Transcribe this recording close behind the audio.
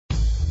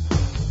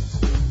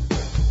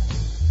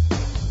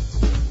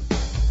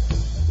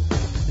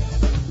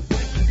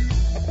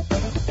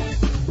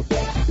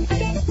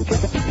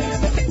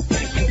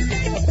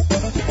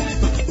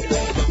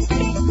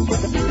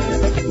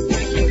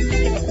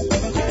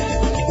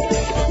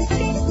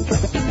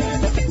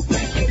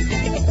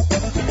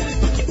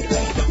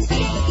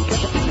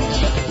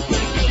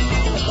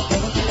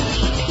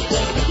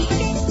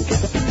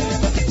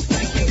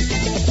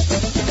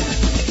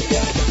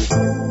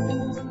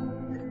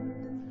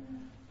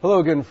Hello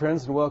again,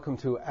 friends, and welcome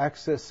to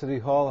Access City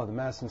Hall on the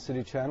Madison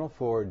City Channel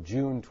for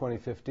June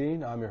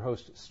 2015. I'm your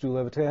host, Stu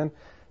Levitan.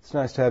 It's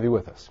nice to have you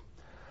with us.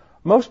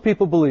 Most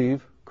people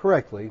believe,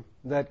 correctly,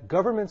 that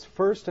government's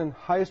first and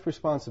highest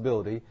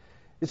responsibility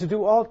is to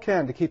do all it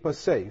can to keep us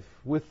safe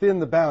within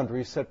the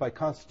boundaries set by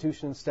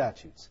Constitution and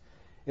statutes.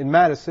 In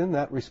Madison,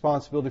 that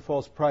responsibility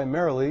falls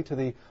primarily to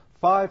the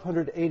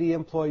 580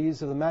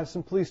 employees of the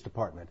Madison Police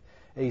Department,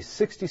 a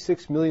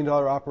 $66 million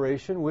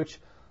operation which,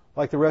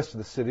 like the rest of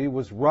the city,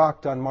 was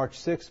rocked on March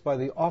 6th by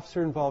the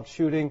officer-involved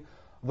shooting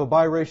of a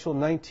biracial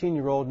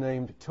 19-year-old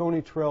named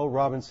Tony Terrell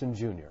Robinson,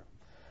 Jr.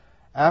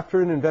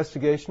 After an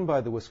investigation by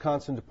the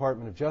Wisconsin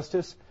Department of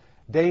Justice,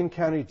 Dane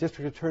County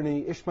District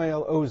Attorney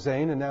Ishmael O.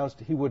 Zane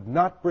announced he would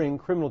not bring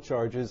criminal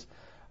charges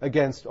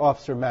against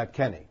Officer Matt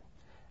Kenny.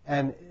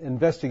 An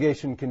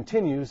investigation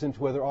continues into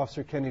whether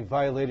Officer Kenny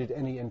violated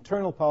any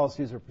internal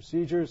policies or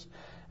procedures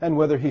and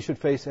whether he should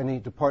face any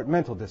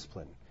departmental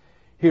discipline.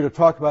 Here to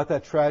talk about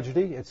that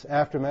tragedy, its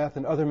aftermath,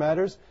 and other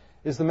matters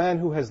is the man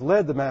who has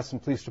led the Madison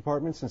Police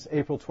Department since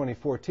April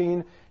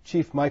 2014,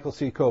 Chief Michael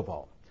C.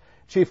 Koval.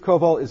 Chief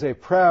Koval is a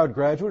proud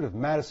graduate of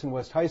Madison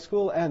West High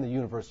School and the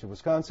University of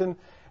Wisconsin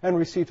and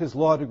received his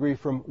law degree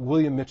from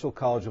William Mitchell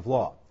College of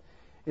Law.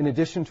 In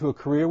addition to a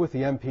career with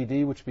the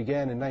MPD, which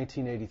began in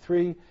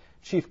 1983,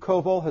 Chief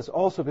Koval has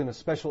also been a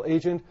special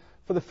agent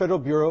for the Federal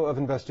Bureau of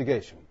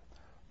Investigation.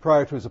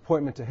 Prior to his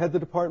appointment to head the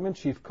department,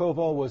 Chief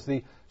Koval was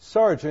the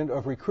Sergeant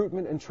of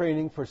Recruitment and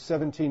Training for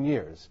 17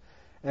 years.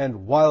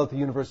 And while at the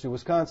University of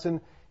Wisconsin,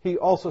 he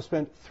also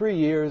spent 3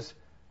 years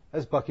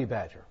as Bucky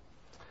Badger.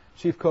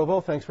 Chief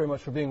Koval, thanks very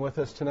much for being with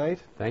us tonight.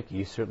 Thank you.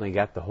 You certainly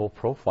got the whole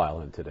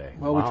profile in today.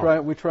 Well,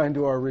 wow. we try and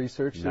do our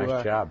research.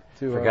 Nice job.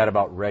 Forgot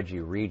about Reggie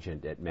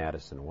Regent at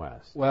Madison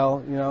West.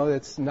 Well, you know,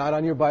 it's not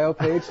on your bio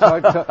page.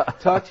 Talk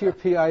to your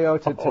PIO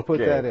to put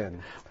that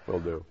in. Will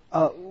do.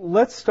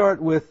 Let's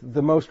start with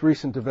the most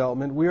recent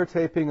development. We are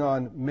taping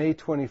on May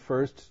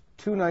 21st.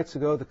 2 nights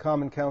ago, the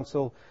Common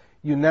Council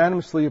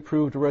unanimously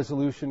approved a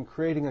resolution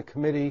creating a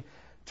committee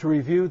to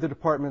review the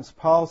department's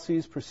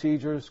policies,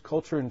 procedures,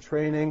 culture, and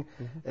training.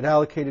 It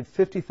allocated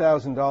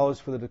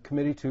 $50,000 for the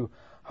committee to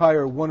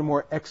hire one or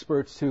more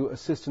experts to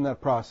assist in that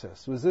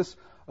process. Was this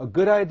a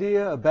good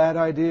idea, a bad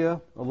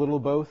idea, a little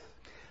of both?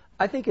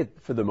 I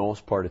think for the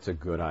most part, it's a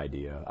good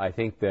idea. I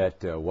think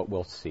that what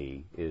we'll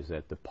see is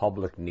that the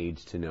public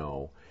needs to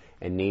know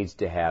and needs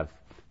to have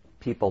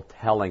people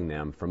telling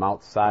them from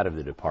outside of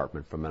the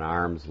department, from an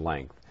arm's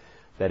length,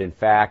 that in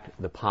fact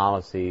the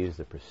policies,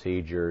 the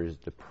procedures,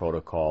 the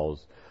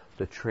protocols,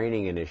 the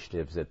training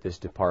initiatives that this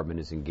department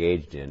is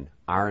engaged in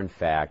are in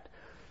fact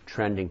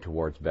trending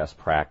towards best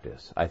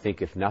practice. I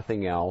think if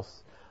nothing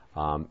else,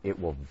 it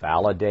will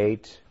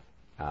validate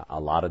a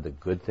lot of the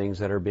good things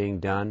that are being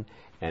done.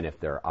 And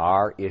if there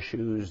are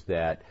issues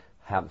that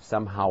have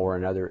somehow or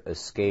another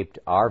escaped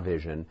our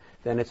vision,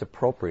 then it's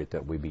appropriate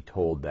that we be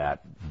told that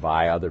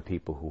by other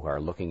people who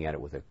are looking at it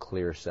with a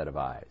clear set of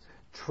eyes.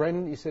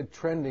 You said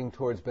trending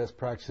towards best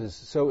practices.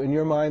 So in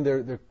your mind,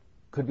 there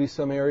could be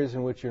some areas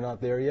in which you're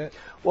not there yet?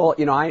 Well,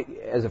 you know,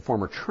 as a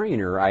former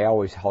trainer, I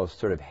always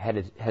sort of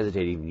hesitate to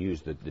even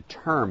use the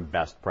term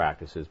best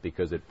practices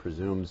because it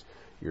presumes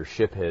your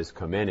ship has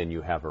come in and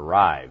you have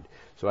arrived.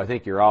 So I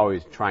think you're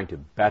always trying to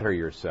better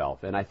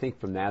yourself. And I think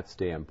from that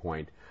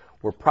standpoint,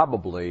 we're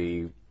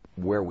probably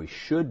where we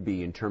should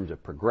be in terms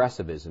of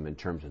progressivism, in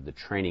terms of the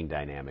training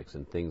dynamics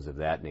and things of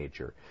that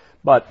nature.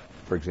 But,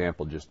 for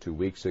example, just 2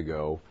 weeks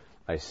ago,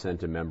 I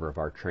sent a member of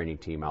our training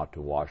team out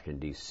to Washington,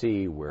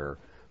 D.C., where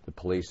the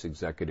Police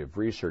Executive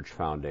Research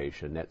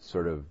Foundation, that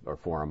sort of, or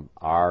forum,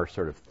 our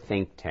sort of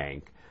think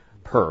tank,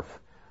 PERF,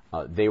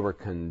 they were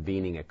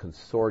convening a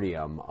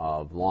consortium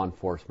of law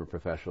enforcement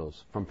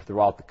professionals from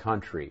throughout the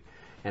country.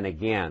 And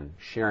again,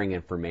 sharing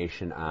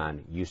information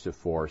on use of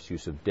force,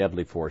 use of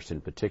deadly force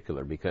in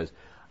particular, because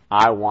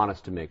I want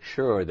us to make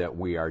sure that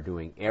we are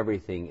doing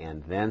everything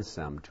and then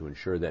some to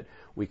ensure that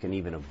we can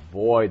even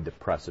avoid the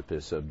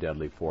precipice of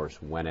deadly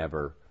force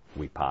whenever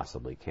we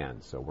possibly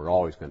can. So we're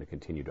always going to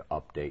continue to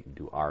update and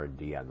do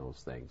R&D on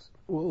those things.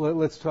 Well,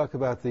 let's talk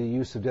about the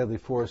use of deadly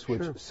force,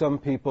 which some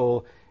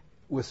people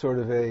with sort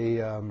of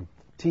a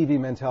TV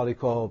mentality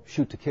call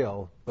shoot to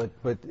kill, but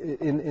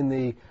in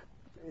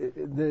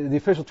the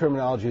official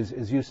terminology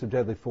is use of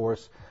deadly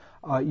force.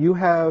 You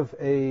have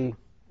a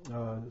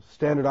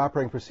standard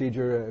operating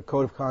procedure, a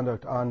code of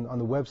conduct on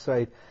the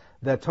website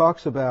that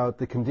talks about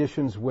the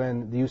conditions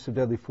when the use of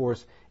deadly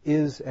force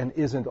is and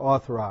isn't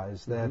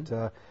authorized.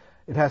 That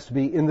it has to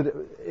be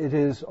it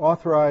is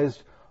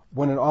authorized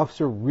when an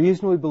officer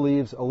reasonably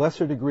believes a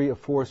lesser degree of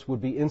force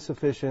would be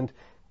insufficient,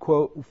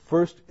 quote,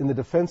 first in the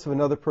defense of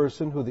another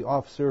person who the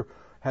officer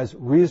has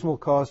reasonable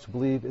cause to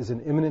believe is in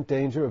imminent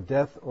danger of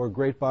death or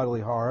great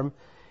bodily harm,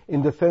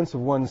 in defense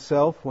of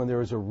oneself when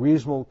there is a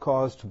reasonable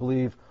cause to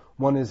believe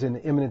one is in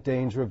imminent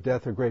danger of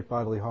death or great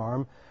bodily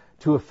harm,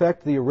 to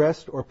effect the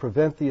arrest or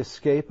prevent the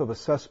escape of a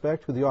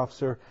suspect who the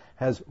officer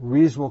has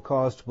reasonable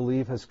cause to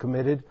believe has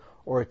committed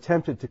or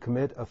attempted to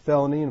commit a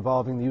felony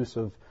involving the use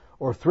of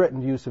or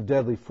threatened use of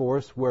deadly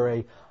force where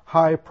a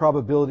high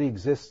probability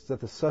exists that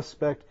the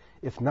suspect,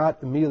 if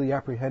not immediately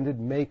apprehended,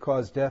 may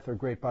cause death or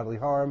great bodily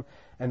harm.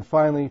 And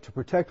finally, to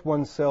protect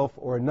oneself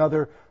or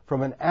another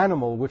from an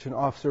animal which an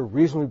officer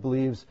reasonably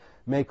believes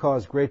may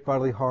cause great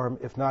bodily harm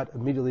if not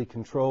immediately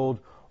controlled,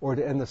 or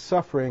to end the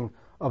suffering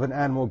of an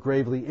animal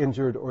gravely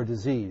injured or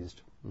diseased.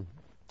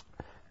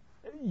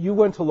 You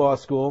went to law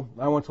school.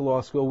 I went to law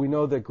school. We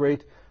know that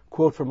great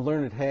quote from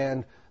Learned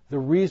Hand, "The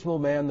reasonable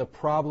man, the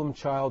problem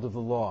child of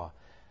the law."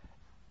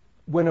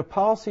 When a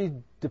policy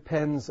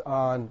depends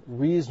on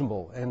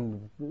reasonable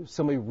and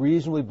somebody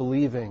reasonably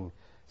believing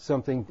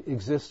something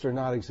exists or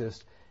not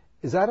exists,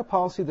 is that a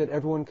policy that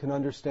everyone can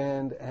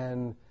understand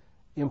and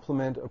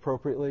implement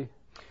appropriately?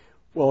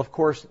 Well, of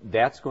course,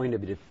 that's going to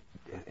be,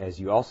 as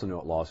you also know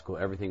at law school,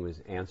 everything was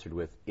answered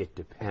with, "it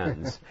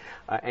depends."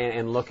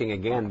 And looking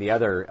again, the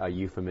other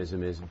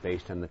euphemism is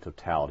based on the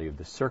totality of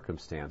the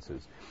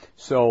circumstances.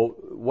 So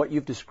what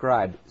you've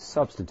described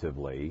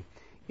substantively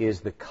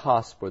is the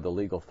cusp or the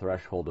legal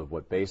threshold of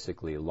what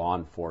basically law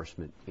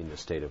enforcement in the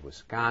state of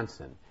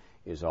Wisconsin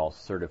is all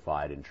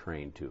certified and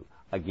trained to.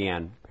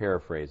 Again,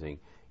 paraphrasing,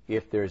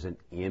 if there's an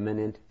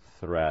imminent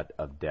threat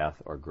of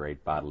death or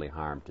great bodily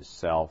harm to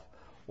self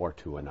or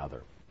to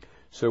another.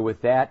 So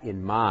with that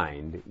in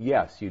mind,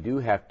 yes, you do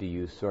have to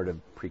use sort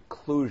of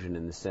preclusion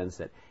in the sense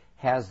that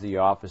has the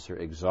officer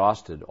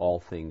exhausted all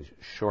things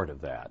short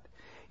of that?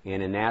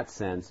 And in that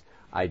sense,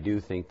 I do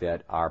think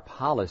that our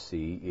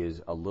policy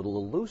is a little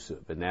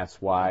elusive, and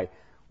that's why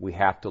we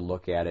have to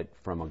look at it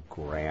from a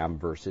Graham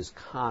versus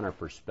Connor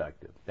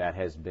perspective. That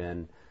has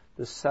been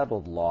the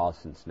settled law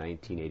since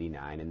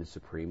 1989 in the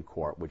Supreme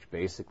Court, which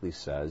basically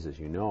says, as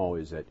you know,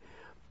 is that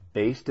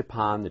based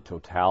upon the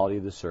totality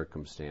of the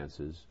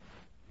circumstances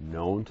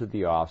known to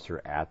the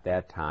officer at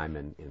that time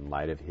and in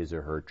light of his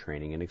or her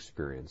training and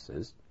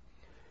experiences,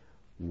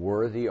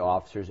 were the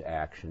officer's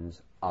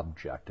actions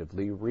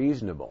objectively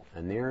reasonable?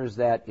 And there's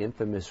that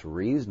infamous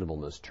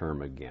reasonableness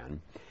term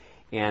again.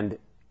 And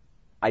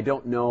I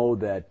don't know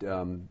that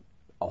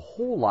a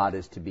whole lot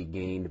is to be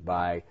gained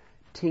by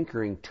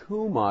tinkering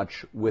too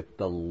much with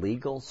the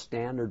legal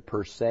standard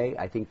per se.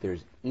 I think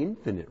there's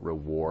infinite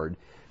reward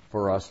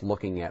for us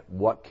looking at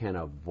what can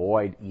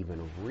avoid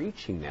even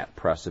reaching that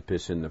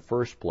precipice in the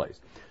first place.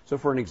 So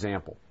for an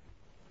example,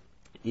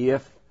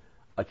 if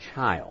a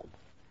child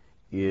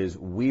is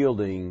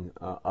wielding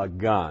a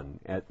gun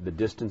at the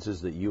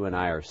distances that you and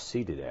I are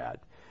seated at,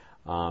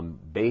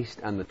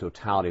 based on the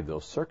totality of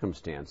those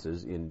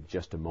circumstances in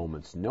just a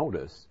moment's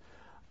notice,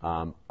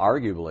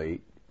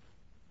 arguably,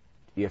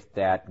 if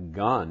that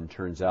gun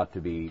turns out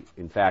to be,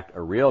 in fact,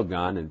 a real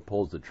gun and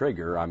pulls the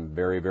trigger, I'm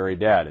very, very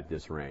dead at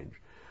this range.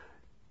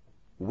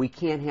 We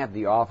can't have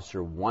the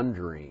officer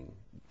wondering,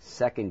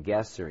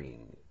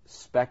 second-guessing,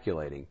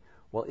 speculating,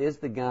 well, is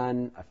the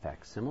gun a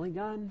facsimile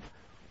gun?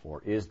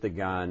 Or is the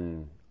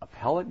gun a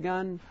pellet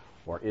gun?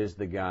 Or is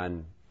the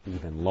gun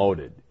even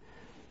loaded?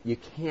 You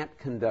can't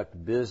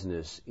conduct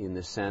business in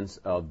the sense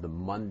of the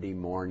Monday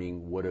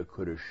morning woulda,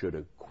 coulda,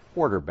 shoulda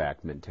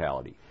quarterback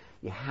mentality.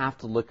 You have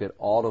to look at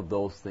all of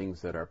those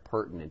things that are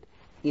pertinent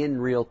in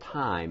real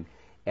time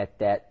at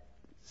that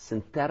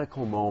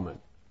synthetical moment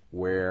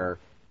where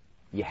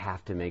you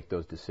have to make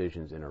those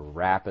decisions in a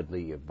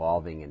rapidly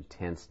evolving,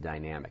 intense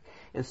dynamic.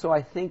 And so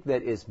I think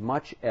that as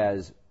much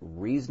as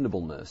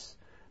reasonableness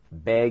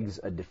begs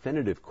a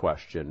definitive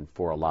question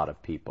for a lot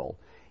of people,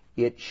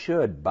 it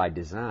should, by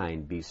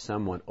design, be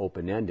somewhat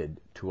open-ended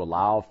to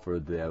allow for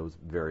those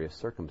various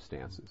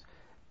circumstances.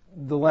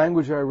 The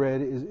language I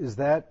read, is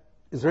there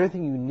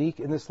anything unique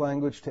in this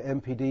language to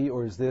MPD,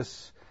 or is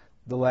this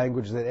the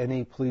language that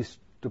any police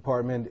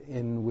department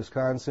in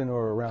Wisconsin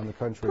or around the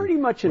country? Pretty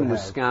much in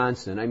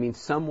Wisconsin. I mean,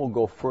 some will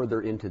go further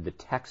into the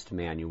text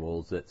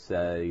manuals that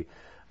say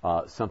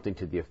something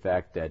to the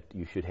effect that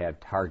you should have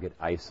target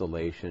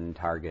isolation,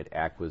 target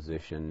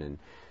acquisition, and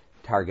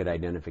target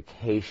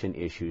identification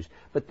issues,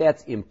 but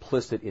that's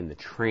implicit in the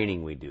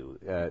training we do.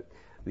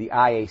 The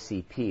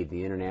IACP,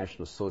 the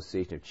International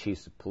Association of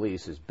Chiefs of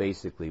Police, has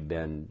basically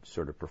been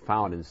sort of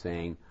profound in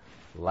saying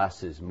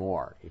less is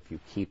more. If you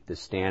keep the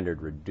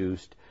standard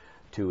reduced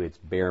to its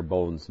bare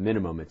bones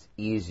minimum, it's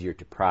easier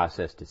to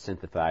process, to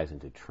synthesize,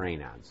 and to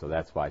train on. So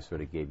that's why I sort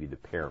of gave you the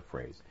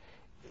paraphrase.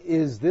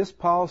 Is this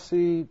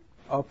policy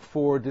up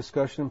for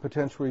discussion and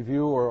potential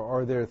review, or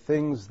are there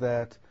things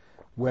that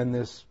when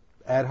this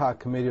ad hoc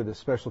committee or the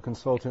special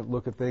consultant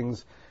look at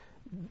things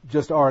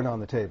just aren't on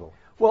the table?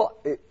 Well,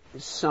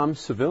 some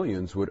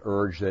civilians would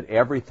urge that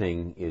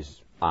everything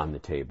is on the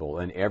table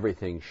and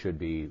everything should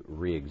be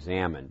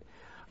reexamined.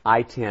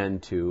 I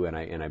tend to, and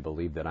I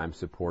believe that I'm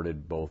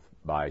supported both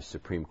by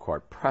Supreme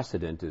Court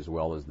precedent as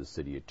well as the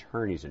city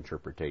attorney's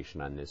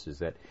interpretation on this, is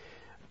that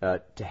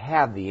to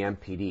have the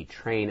MPD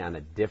train on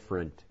a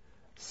different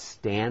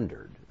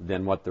standard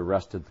than what the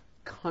rest of the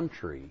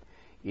country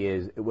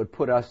is, it would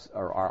put us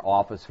or our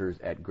officers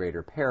at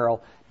greater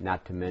peril,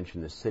 not to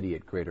mention the city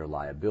at greater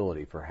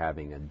liability for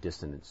having a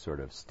dissonant sort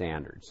of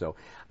standard. So,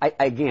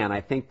 I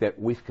think that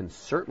we can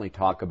certainly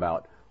talk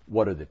about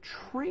What are the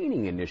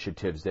training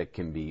initiatives that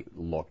can be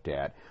looked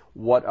at?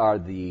 What are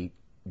the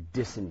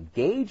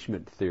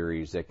disengagement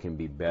theories that can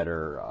be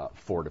better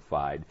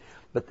fortified?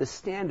 But the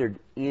standard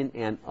in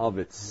and of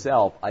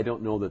itself, I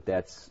don't know that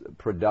that's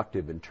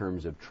productive in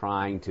terms of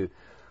trying to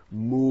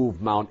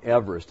move Mount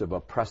Everest of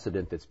a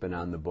precedent that's been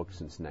on the books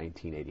since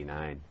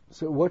 1989.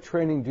 So what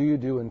training do you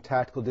do in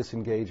tactical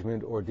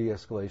disengagement or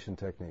de-escalation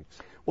techniques?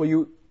 Well,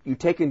 you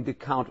take into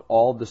account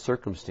all the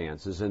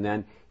circumstances, and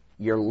then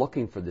you're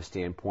looking for the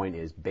standpoint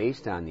is,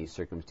 based on these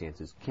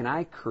circumstances, can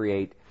I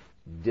create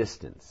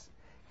distance?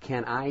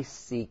 Can I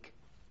seek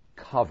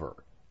cover,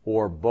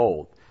 or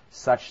both,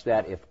 such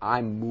that if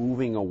I'm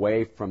moving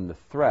away from the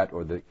threat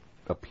or the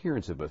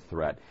appearance of a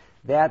threat,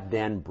 that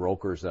then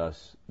brokers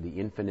us the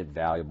infinite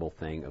valuable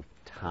thing of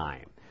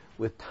time.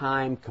 With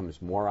time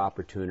comes more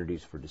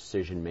opportunities for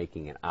decision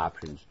making and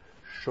options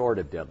short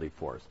of deadly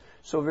force.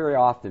 So very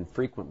often,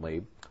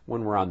 frequently,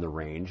 when we're on the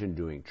range and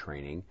doing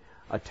training,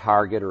 a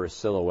target or a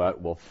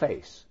silhouette will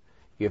face.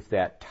 If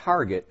that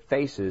target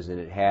faces and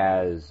it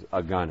has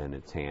a gun in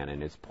its hand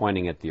and it's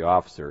pointing at the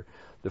officer,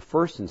 the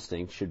first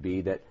instinct should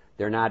be that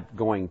they're not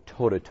going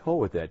toe-to-toe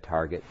with that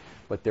target,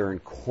 but they're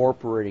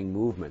incorporating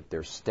movement.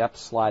 They're step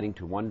sliding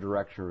to one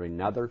direction or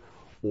another,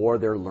 or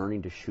they're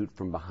learning to shoot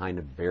from behind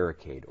a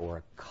barricade or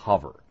a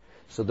cover.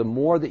 So the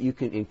more that you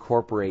can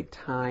incorporate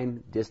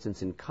time,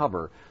 distance, and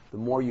cover, the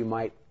more you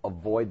might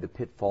avoid the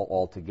pitfall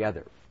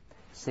altogether.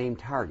 Same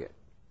target.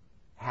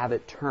 Have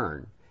it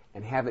turn,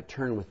 and have it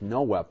turn with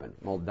no weapon.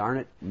 Well, darn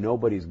it,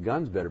 nobody's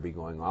guns better be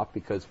going off,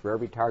 because for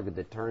every target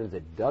that turns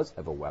that does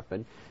have a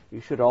weapon,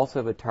 you should also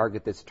have a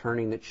target that's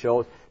turning that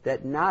shows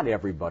that not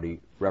everybody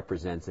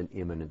represents an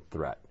imminent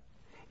threat.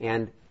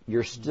 And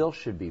you still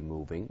should be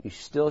moving. You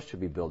still should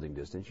be building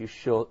distance. You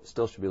still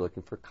should be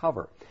looking for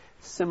cover.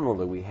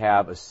 Similarly, we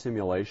have a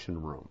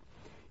simulation room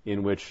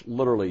in which,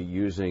 literally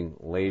using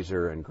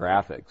laser and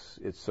graphics,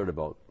 it's sort of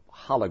a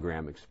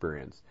hologram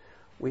experience.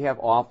 We have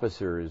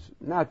officers,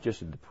 not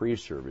just in the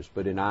pre-service,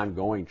 but in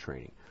ongoing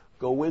training,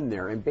 go in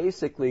there and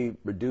basically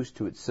reduce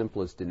to its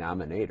simplest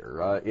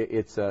denominator.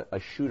 It's a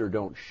shoot or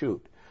don't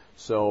shoot.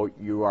 So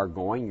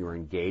you're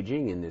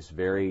engaging in this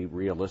very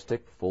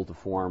realistic,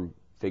 full-to-form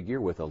figure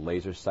with a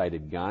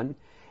laser-sighted gun,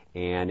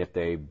 and if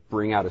they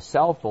bring out a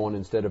cell phone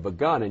instead of a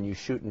gun and you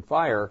shoot and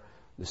fire,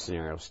 the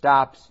scenario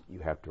stops, you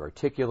have to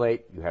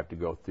articulate, you have to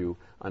go through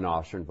an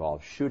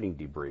officer-involved shooting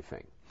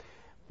debriefing.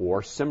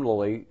 Or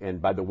similarly,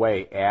 and by the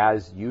way,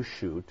 as you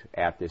shoot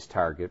at this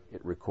target,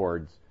 it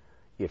records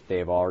if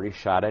they've already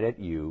shot it at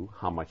you,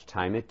 how much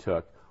time it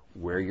took,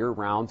 where your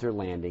rounds are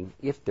landing,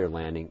 if they're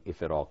landing,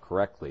 if at all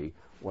correctly,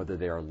 whether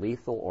they are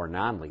lethal or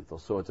non-lethal.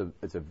 So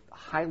it's a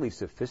highly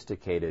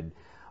sophisticated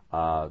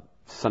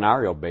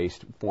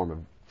scenario-based form of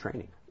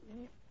training.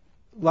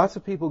 Lots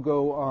of people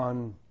go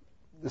on.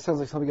 This sounds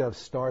like something out of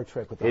Star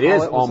Trek. With the it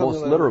is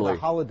almost literally the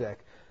holodeck.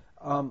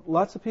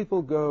 Lots of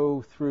people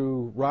go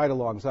through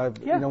ride-alongs.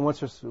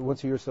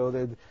 Once a year or so,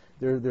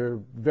 they're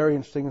very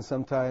interesting, and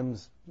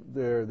sometimes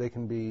they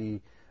can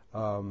be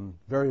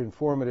very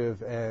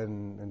informative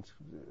and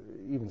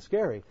even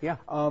scary. Yeah.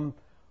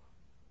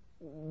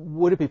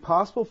 Would it be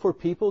possible for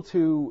people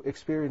to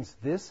experience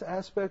this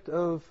aspect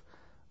of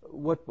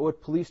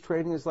what police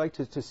training is like,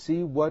 to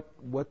see what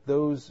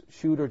those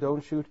shoot or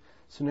don't shoot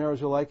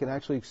scenarios are like, and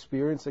actually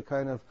experience the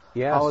kind of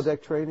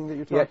holodeck training that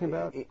you're talking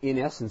about? In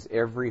essence,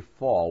 every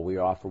fall we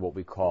offer what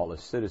we call a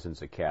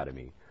Citizens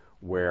Academy,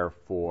 where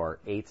for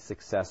 9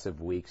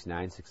 successive weeks,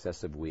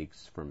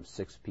 from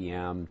 6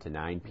 p.m. to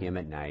 9 p.m.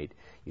 at night,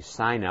 you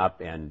sign up,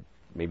 and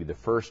maybe the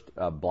first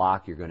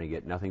block you're going to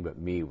get nothing but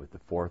me with the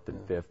 4th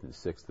and 5th and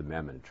 6th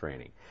Amendment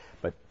training.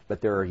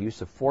 But there are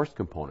use of force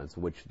components,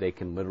 which they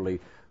can literally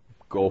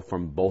go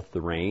from both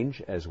the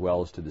range as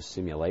well as to the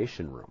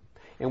simulation room.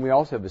 And we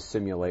also have a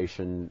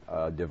simulation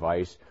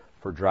device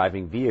for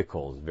driving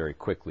vehicles very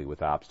quickly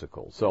with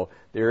obstacles. So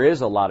there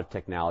is a lot of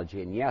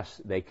technology, and yes,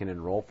 they can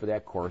enroll for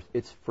that course.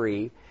 It's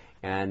free,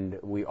 and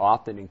we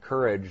often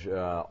encourage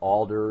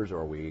alders,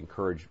 or we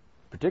encourage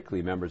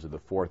particularly members of the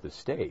Fourth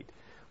Estate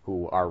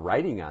who are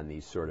writing on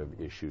these sort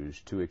of issues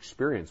to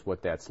experience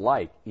what that's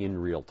like in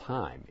real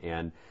time.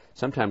 And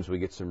sometimes we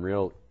get some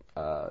real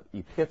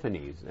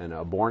epiphanies and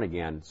a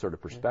born-again sort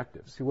of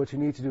perspective. See, what you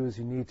need to do is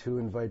you need to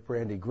invite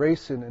Brandy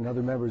Grayson and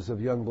other members of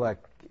Young Black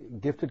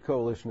Gifted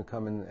Coalition to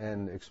come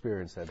and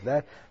experience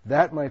that.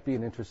 That might be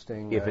an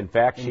interesting... If in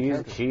fact she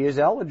is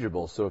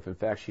eligible, so if in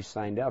fact she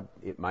signed up,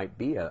 it might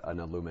be an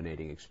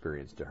illuminating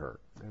experience to her.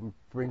 And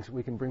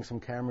we can bring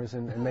some cameras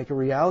and make a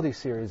reality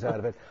series out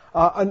of it.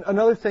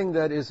 Another thing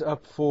that is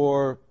up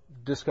for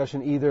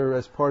discussion, either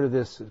as part of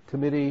this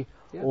committee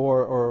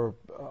or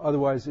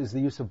otherwise, is the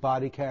use of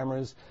body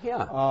cameras.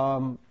 Yeah.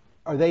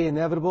 Are they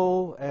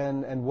inevitable,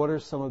 and what are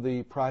some of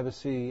the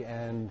privacy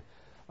and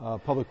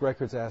public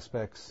records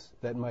aspects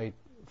that might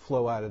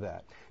flow out of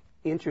that?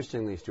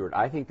 Interestingly, Stuart,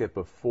 I think that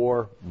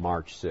before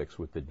March 6th,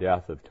 with the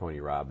death of Tony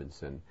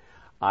Robinson,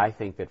 I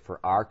think that for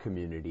our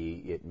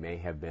community it may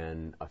have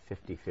been a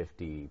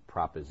 50-50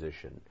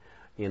 proposition.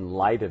 In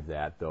light of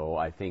that, though,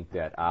 I think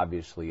that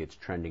obviously it's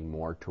trending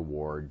more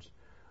towards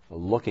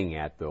looking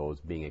at those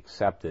being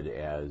accepted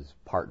as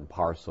part and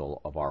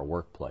parcel of our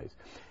workplace.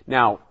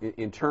 Now,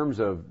 in terms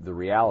of the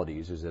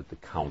realities, is that the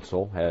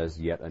council has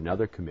yet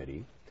another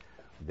committee.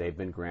 They've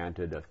been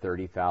granted a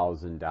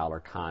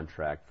 $30,000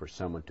 contract for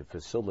someone to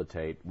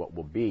facilitate what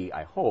will be,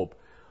 I hope,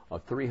 a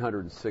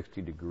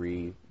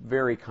 360-degree,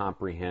 very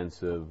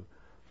comprehensive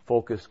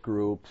focus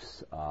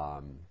groups,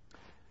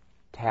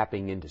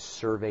 tapping into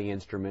survey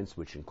instruments,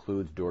 which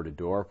includes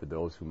door-to-door for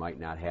those who might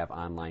not have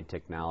online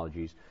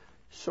technologies,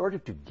 sort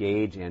of to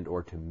gauge and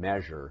or to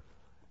measure,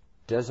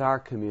 does our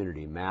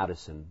community,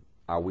 Madison,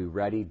 are we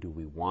ready? Do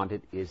we want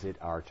it? Is it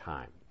our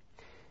time?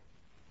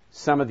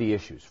 Some of the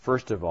issues.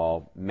 First of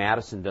all,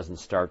 Madison doesn't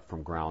start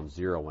from ground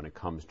zero when it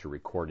comes to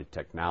recorded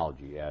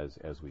technology,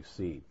 as we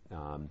see.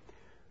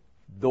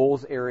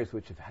 Those areas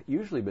which have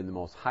usually been the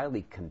most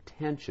highly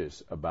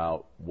contentious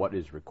about what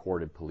is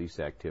recorded police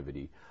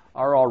activity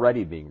are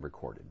already being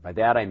recorded. By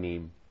that I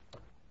mean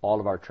all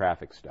of our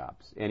traffic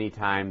stops.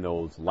 Anytime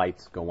those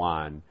lights go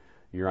on,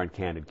 you're on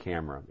candid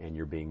camera and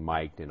you're being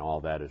mic'd and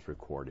all that is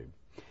recorded.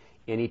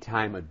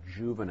 Anytime a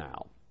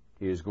juvenile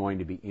is going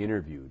to be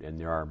interviewed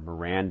and there are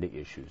Miranda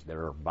issues,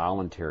 there are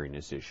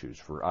voluntariness issues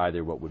for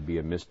either what would be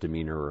a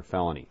misdemeanor or a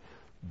felony,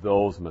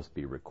 those must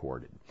be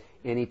recorded.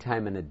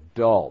 Anytime an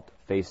adult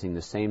facing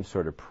the same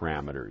sort of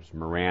parameters,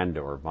 Miranda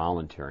or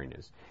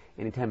voluntariness,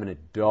 anytime an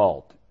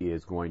adult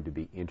is going to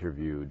be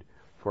interviewed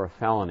for a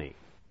felony,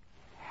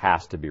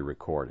 has to be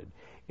recorded.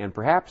 And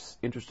perhaps,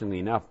 interestingly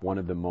enough, one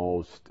of the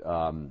most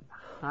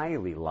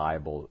highly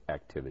liable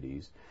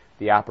activities,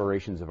 the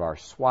operations of our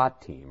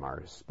SWAT team,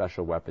 our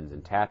Special Weapons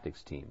and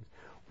Tactics teams,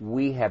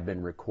 we have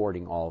been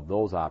recording all of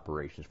those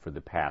operations for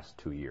the past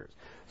 2 years.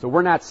 So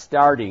we're not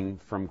starting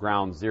from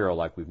ground zero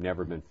like we've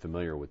never been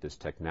familiar with this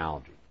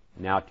technology.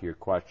 Now to your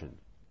question.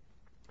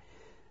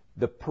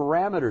 The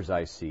parameters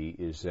I see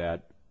is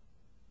that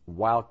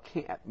while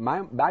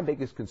my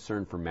biggest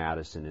concern for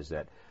Madison is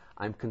that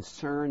I'm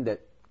concerned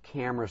that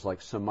cameras,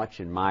 like so much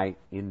in my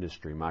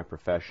industry, my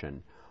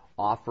profession,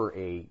 offer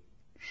a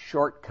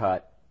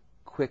shortcut,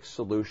 quick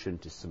solution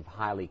to some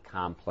highly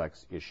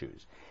complex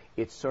issues.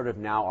 It's sort of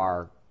now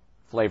our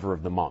flavor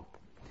of the month.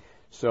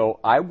 So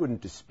I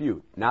wouldn't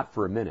dispute, not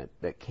for a minute,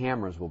 that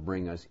cameras will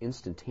bring us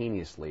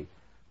instantaneously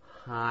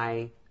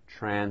high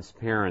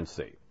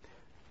transparency.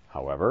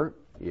 However,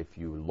 if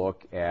you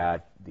look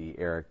at the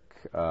Eric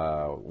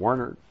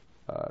Warner,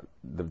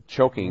 the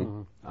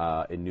choking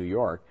in New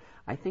York,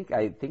 I think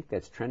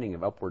that's trending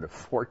of upward of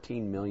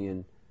 14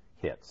 million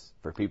hits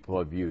for people who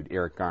have viewed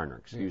Eric Garner,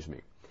 excuse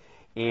me.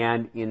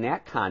 And in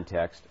that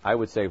context, I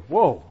would say,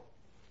 whoa,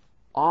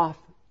 off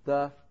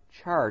the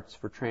charts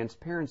for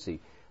transparency.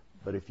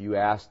 But if you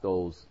ask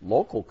those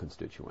local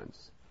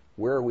constituents,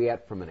 where are we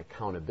at from an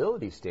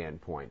accountability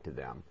standpoint to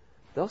them,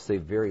 they'll say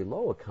very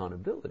low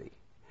accountability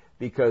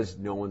because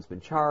no one's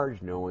been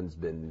charged, no one's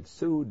been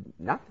sued,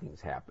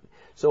 nothing's happened.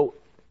 So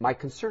my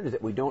concern is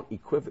that we don't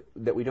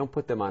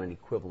put them on an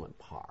equivalent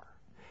par.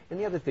 And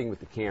the other thing with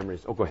the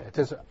cameras, go ahead.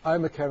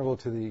 I'm accountable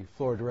to the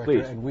floor director,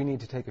 Please. and we need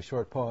to take a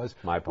short pause.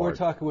 My part. We're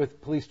talking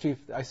with Police Chief.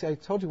 I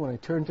told you when I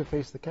turned to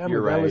face the camera.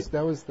 You're right.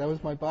 That was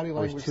my body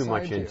language. I was too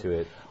much into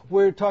it.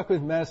 We're talking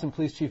with Madison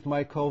Police Chief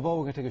Mike Koval.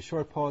 We're going to take a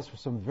short pause for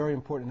some very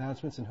important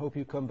announcements, and hope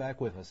you come back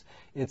with us.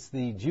 It's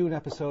the June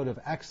episode of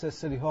Access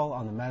City Hall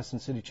on the Madison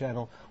City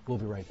Channel. We'll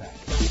be right back.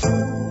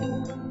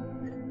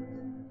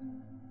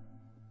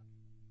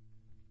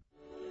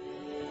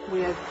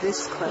 We are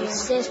this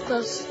close. This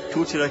close.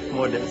 Tutti like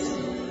models.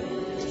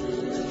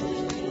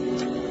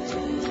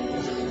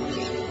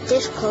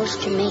 This close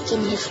to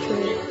making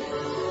history.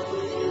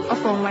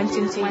 From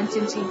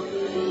 120.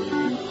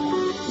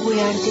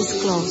 We are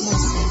this close.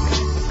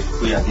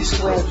 We are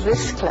this We're close.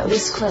 this close.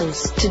 This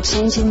close to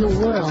changing the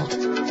world.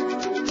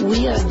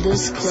 We are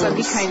this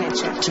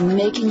close to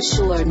making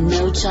sure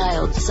no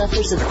child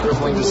suffers a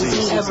crippling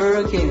disease Ever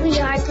again. We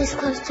are this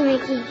close to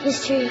making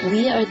history.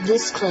 We are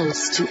this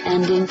close to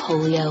ending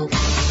polio.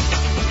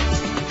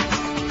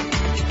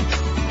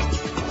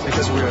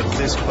 Because we are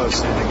this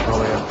close to ending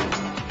polio.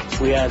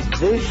 We are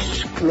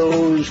this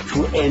close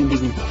to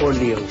ending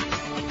polio.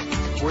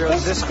 We are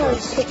this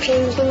close. to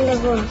changing the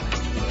world.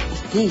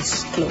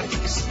 This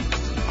close.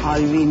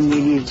 All we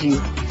need is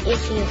you.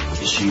 If you.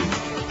 It's you.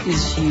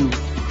 Is you.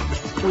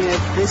 We are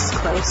this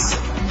close.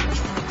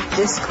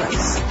 This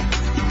close.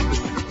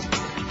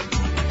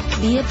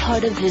 Be a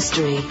part of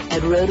history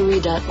at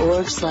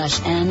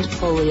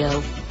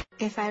rotary.org/endpolio.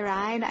 If I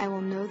ride, I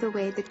will know the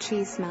way the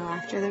trees smell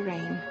after the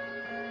rain.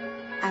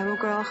 I will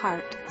grow a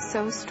heart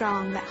so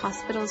strong that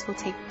hospitals will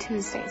take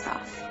Tuesdays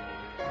off.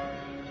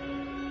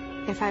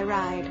 If I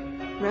ride,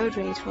 road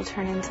rage will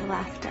turn into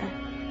laughter,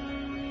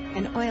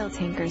 and oil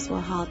tankers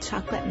will haul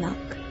chocolate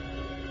milk.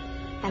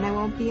 And I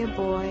won't be a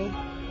boy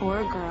or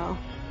a girl.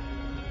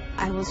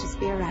 I will just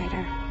be a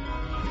rider.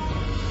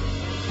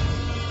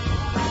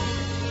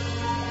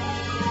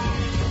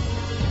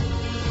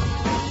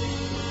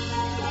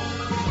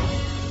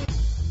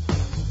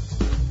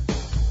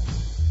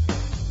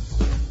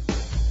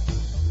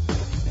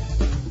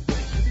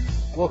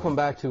 Welcome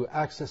back to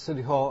Access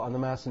City Hall on the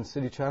Madison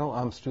City Channel.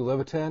 I'm Stu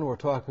Levitan. We're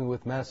talking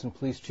with Madison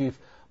Police Chief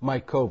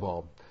Mike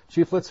Koval.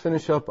 Chief, let's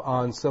finish up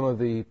on some of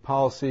the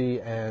policy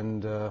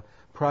and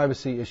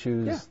privacy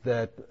issues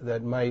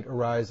that might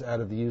arise out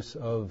of the use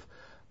of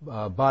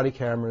body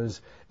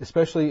cameras,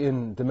 especially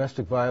in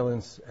domestic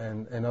violence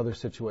and other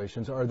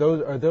situations. Are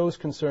those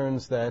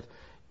concerns that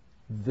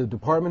the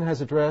department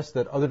has addressed,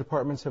 that other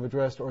departments have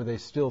addressed, or are they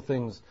still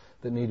things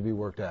that need to be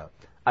worked out?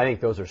 I think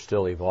those are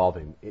still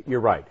evolving. You're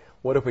right.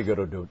 What if we go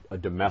to a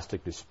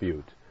domestic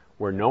dispute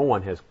where no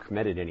one has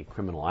committed any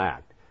criminal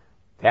act?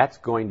 That's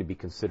going to be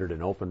considered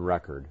an open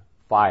record,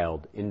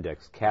 filed,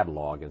 indexed,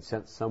 cataloged, and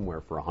sent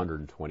somewhere for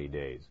 120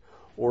 days.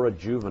 Or a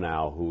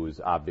juvenile who's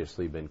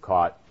obviously been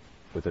caught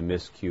with a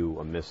miscue,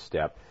 a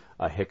misstep,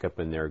 a hiccup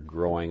in their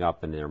growing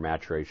up in their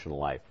maturation of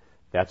life.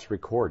 That's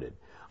recorded.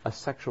 A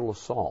sexual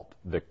assault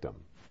victim,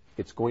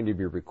 it's going to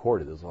be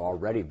recorded. It's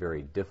already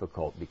very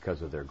difficult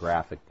because of their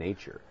graphic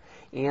nature.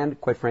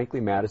 And quite frankly,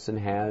 Madison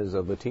has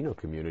a Latino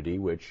community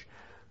which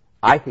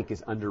I think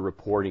is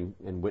underreporting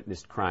and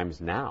witnessed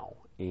crimes now.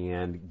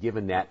 And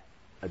given that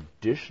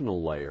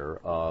additional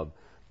layer of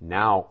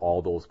now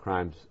all those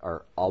crimes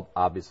are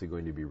obviously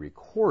going to be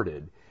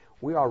recorded,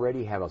 we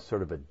already have a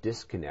sort of a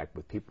disconnect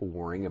with people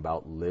worrying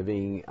about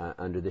living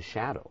under the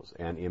shadows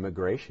and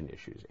immigration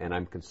issues. And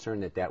I'm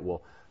concerned that that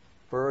will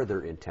further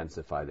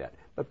intensify that.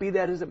 But be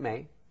that as it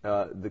may,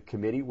 the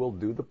committee will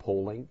do the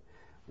polling.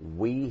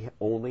 We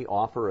only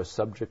offer a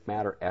subject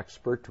matter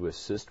expert to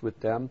assist with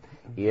them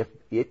if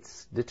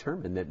it's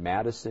determined that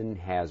Madison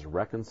has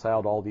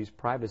reconciled all these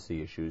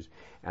privacy issues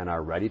and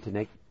are ready to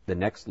make the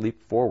next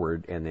leap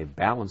forward, and they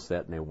balance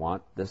that and they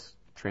want this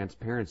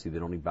transparency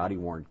that only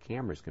body-worn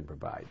cameras can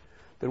provide.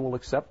 Then we'll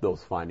accept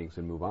those findings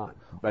and move on.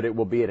 But it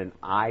will be at an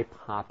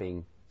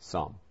eye-popping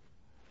sum.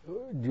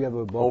 Do you have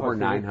a ballpark over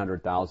figure?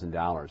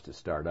 $900,000 to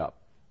start up.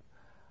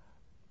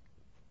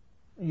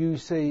 You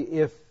say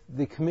if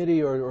the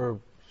committee or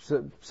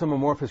some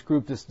amorphous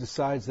group just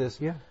decides this,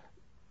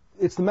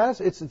 it's the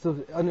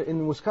Madison,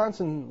 in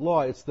Wisconsin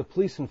law, it's the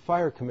Police and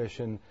Fire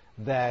Commission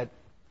that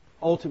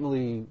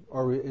ultimately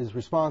is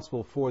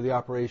responsible for the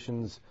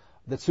operations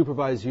that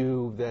supervise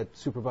you, that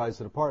supervise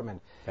the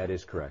department. That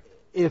is correct.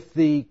 If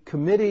the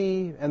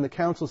committee and the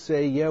council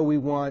say, yeah, we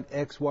want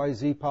X, Y,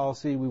 Z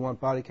policy, we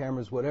want body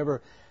cameras,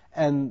 whatever,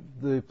 and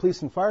the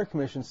Police and Fire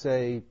Commission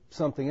say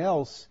something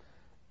else,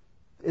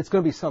 it's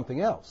going to be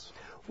something else.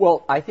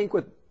 Well, I think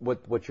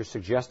what you're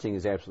suggesting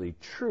is absolutely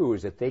true,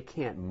 is that they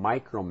can't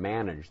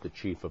micromanage the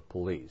chief of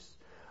police.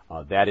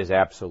 That is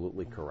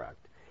absolutely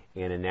correct.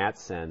 And in that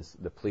sense,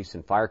 the Police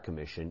and Fire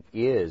Commission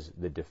is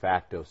the de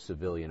facto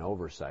civilian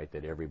oversight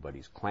that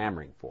everybody's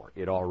clamoring for.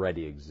 It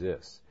already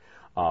exists.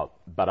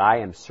 But I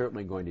am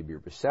certainly going to be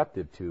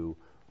receptive to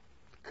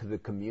the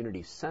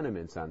community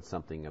sentiments on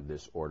something of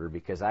this order,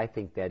 because I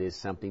think that is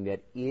something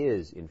that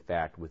is, in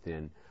fact,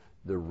 within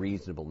the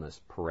reasonableness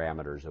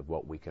parameters of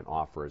what we can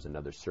offer as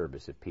another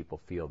service if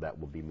people feel that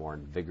will be more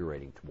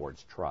invigorating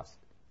towards trust.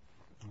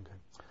 Okay.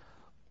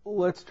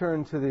 Let's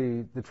turn to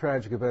the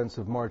tragic events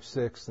of March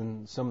 6th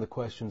and some of the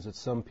questions that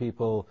some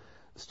people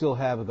still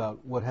have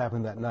about what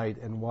happened that night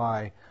and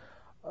why.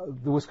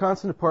 The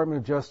Wisconsin Department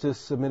of Justice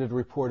submitted a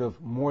report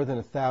of more than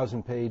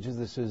 1,000 pages.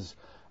 This is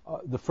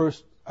the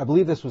first, I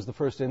believe this was the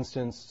first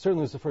instance,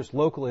 certainly was the first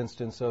local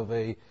instance of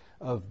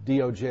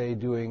DOJ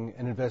doing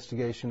an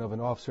investigation of an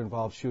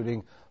officer-involved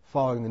shooting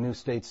following the new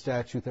state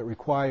statute that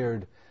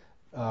required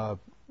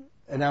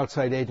an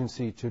outside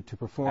agency to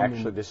perform.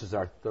 Actually, this is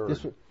our third.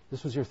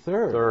 This was your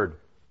third?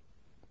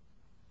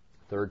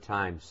 Third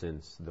time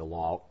since the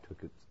law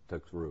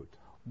took root.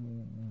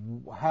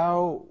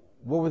 What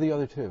were the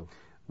other two?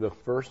 The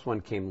first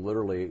one came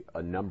literally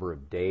a number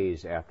of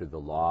days after the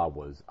law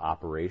was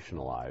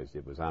operationalized.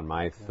 It was on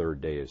my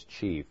third day as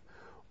chief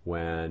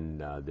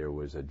when there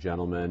was a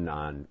gentleman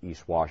on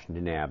East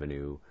Washington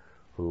Avenue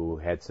who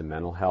had some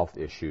mental health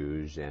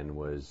issues and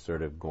was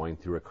sort of going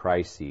through a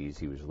crisis.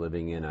 He was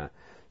living in a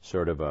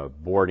sort of a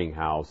boarding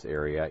house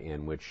area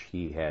in which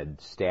he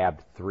had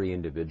stabbed 3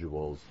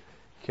 individuals,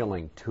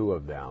 killing 2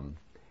 of them.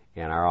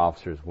 And our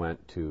officers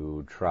went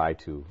to try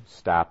to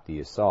stop the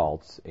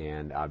assaults,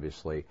 and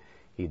obviously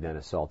he then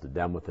assaulted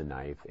them with a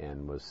knife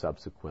and was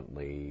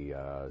subsequently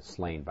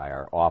slain by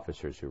our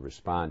officers who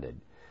responded.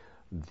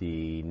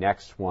 The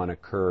next one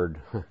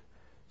occurred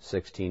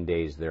 16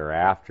 days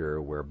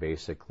thereafter, where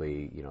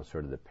basically,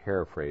 sort of the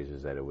paraphrase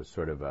is that it was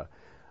sort of a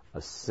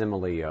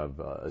simile of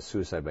a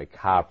suicide by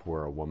cop,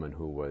 where a woman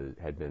who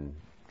had been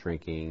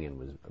drinking and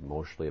was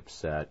emotionally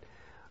upset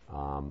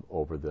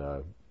over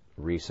the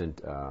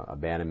recent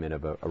abandonment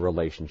of a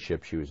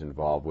relationship she was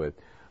involved with,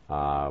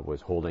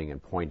 was holding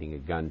and pointing a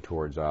gun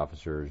towards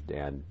officers,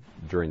 and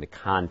during the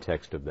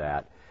context of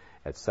that,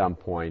 at some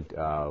point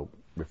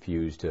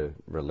refused to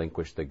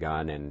relinquish the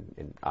gun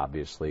and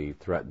obviously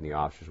threatened the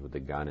officers with the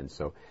gun. And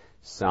so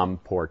some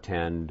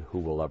portend, who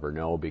will ever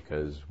know,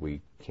 because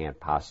we can't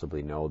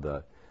possibly know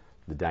the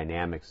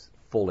dynamics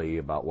fully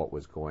about what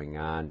was going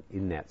on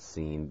in that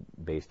scene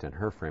based on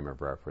her frame of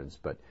reference,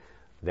 but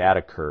that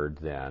occurred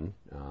then.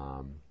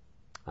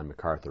 on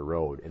MacArthur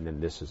Road, and then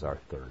this is our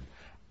third.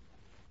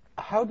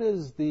 How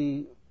is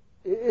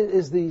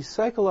the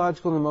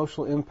psychological and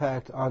emotional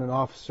impact on an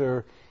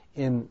officer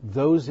in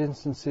those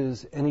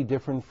instances any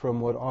different from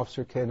what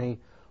Officer Kenny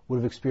would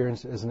have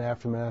experienced as an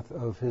aftermath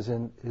of his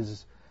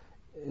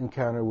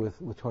encounter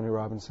with Tony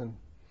Robinson?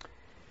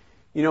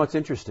 You know, it's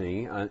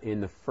interesting.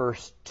 In the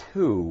first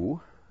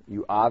two,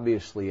 you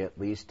obviously at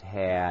least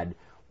had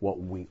what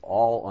we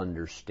all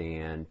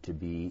understand to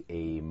be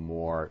a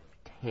more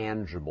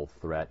tangible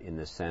threat in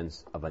the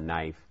sense of a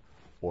knife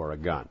or a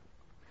gun.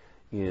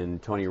 In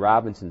Tony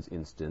Robinson's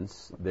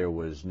instance, there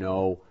was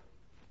no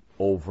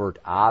overt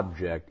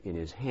object in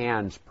his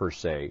hands per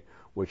se,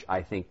 which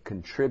I think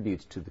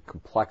contributes to the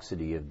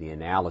complexity of the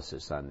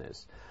analysis on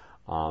this.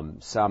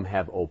 Some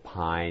have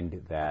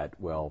opined that,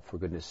 well, for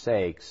goodness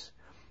sakes,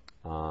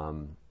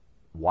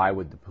 why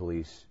would the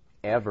police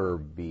ever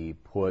be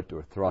put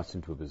or thrust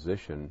into a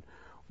position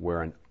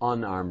where an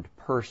unarmed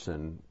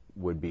person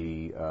would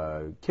be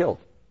killed?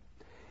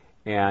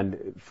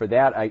 And for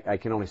that, I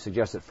can only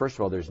suggest that, first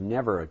of all, there's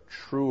never a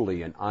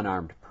truly an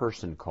unarmed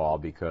person call,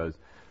 because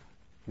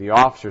the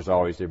officers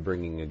always are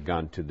bringing a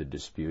gun to the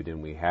dispute,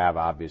 and we have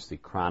obviously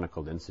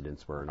chronicled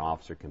incidents where an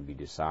officer can be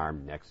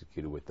disarmed and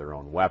executed with their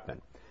own weapon.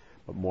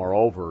 But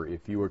moreover,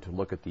 if you were to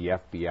look at the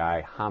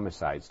FBI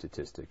homicide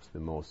statistics, the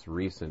most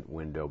recent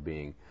window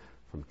being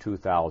from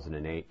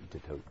 2008 to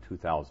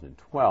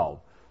 2012,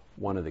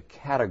 one of the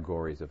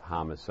categories of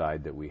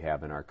homicide that we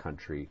have in our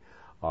country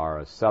are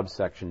a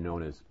subsection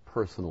known as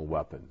personal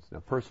weapons. Now,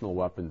 personal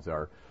weapons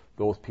are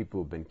those people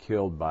who have been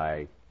killed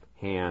by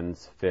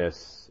hands,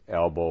 fists,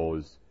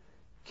 elbows,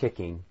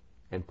 kicking,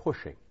 and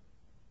pushing.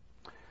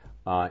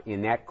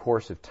 In that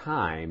course of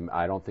time,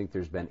 I don't think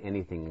there's been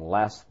anything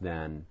less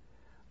than,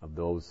 of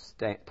those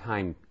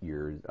time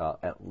years,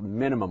 at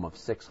minimum of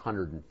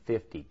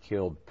 650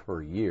 killed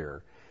per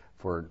year,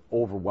 for an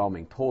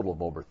overwhelming total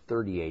of over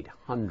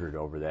 3,800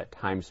 over that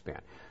time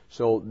span.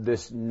 So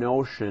this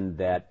notion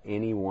that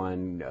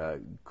anyone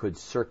could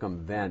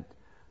circumvent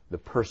the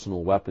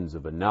personal weapons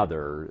of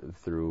another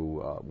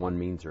through one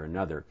means or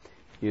another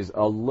is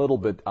a little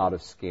bit out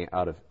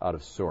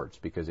of sorts,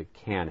 because it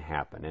can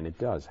happen, and it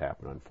does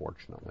happen,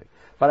 unfortunately.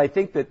 But I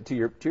think that to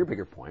your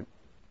bigger point,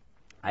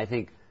 I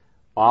think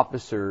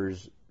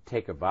officers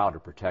take a vow to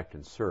protect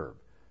and serve.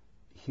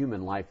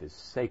 Human life is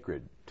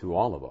sacred to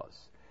all of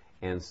us.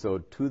 And so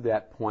to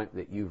that point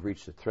that you've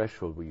reached a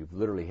threshold where you've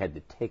literally had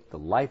to take the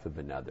life of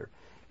another,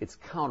 it's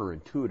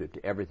counterintuitive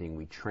to everything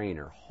we train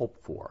or hope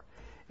for.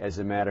 As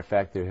a matter of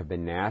fact, there have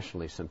been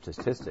nationally some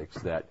statistics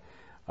that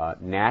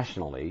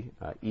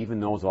even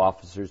those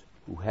officers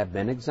who have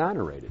been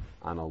exonerated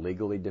on a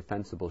legally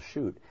defensible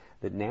shoot,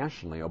 that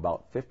nationally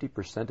about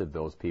 50% of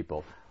those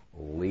people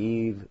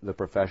leave the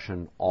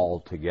profession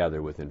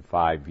altogether within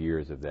 5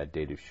 years of that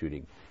date of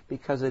shooting,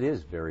 because it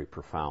is very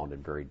profound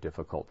and very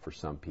difficult for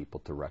some people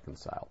to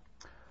reconcile.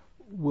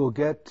 We'll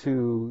get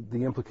to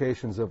the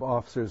implications of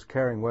officers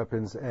carrying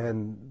weapons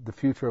and the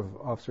future of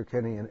Officer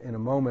Kenny in a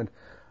moment.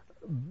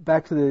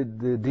 Back to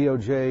the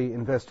DOJ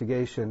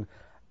investigation,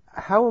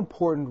 how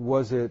important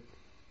was it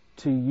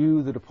to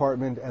you, the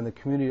department, and the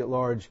community at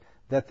large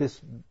that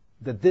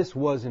this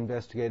was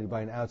investigated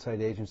by an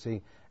outside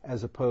agency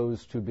as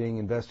opposed to being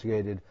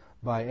investigated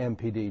by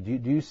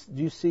MPD? Do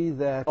you see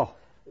that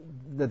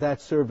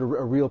that served a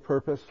real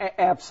purpose?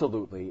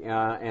 Absolutely.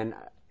 And,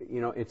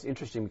 you know, it's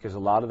interesting because a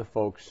lot of the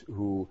folks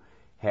who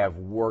have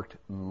worked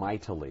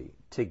mightily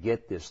to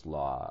get this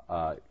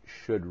law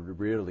should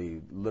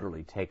really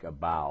literally take a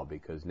bow,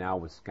 because now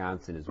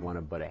Wisconsin is one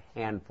of but a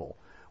handful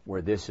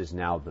where this is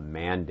now the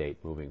mandate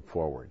moving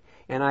forward.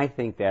 And I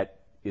think that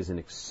is an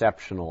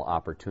exceptional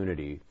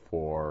opportunity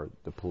for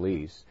the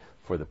police,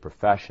 for the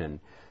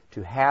profession,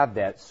 to have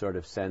that sort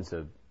of sense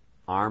of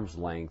arm's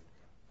length,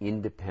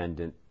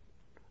 independent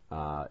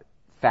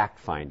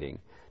fact-finding,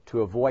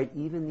 to avoid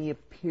even the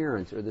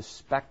appearance or the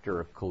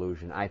specter of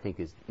collusion, I think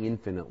is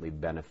infinitely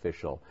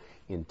beneficial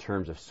in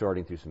terms of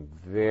sorting through some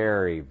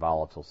very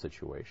volatile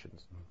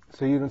situations.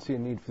 So you don't see a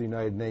need for the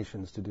United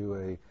Nations to do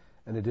an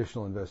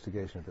additional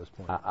investigation at this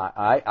point?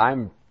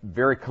 I'm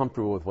very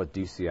comfortable with what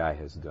DCI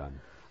has done.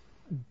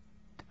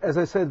 As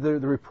I said, the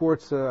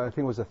report's, I think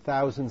it was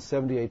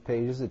 1,078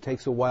 pages. It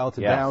takes a while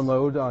to Yes.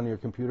 download on your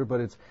computer, but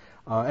it's,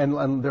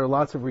 and there are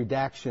lots of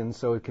redactions,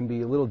 so it can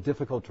be a little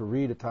difficult to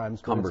read at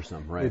times.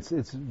 Cumbersome, right.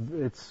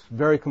 It's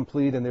very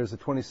complete, and there's a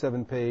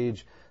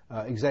 27-page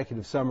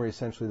executive summary,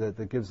 essentially,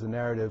 that gives the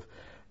narrative.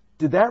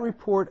 Did that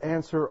report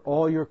answer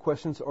all your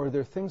questions, or are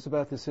there things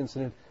about this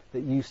incident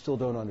that you still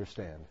don't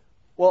understand?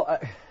 Well,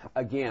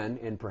 again,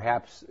 and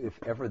perhaps if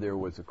ever there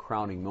was a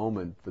crowning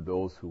moment for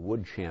those who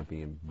would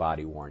champion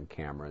body-worn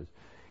cameras,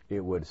 it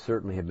would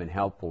certainly have been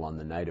helpful on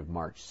the night of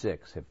March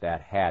 6th if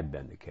that had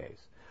been the case.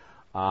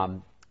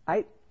 I'm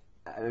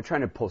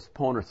trying to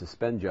postpone or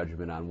suspend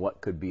judgment on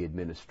what could be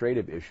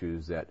administrative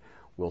issues that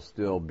will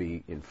still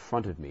be in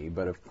front of me.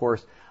 But, of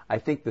course, I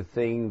think the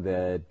thing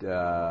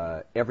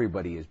that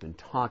everybody has been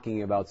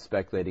talking about,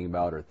 speculating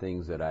about, or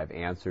things that I've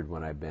answered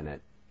when I've been at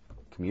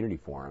community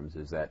forums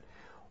is that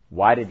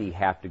Why did he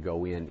have to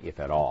go in,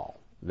 if at all?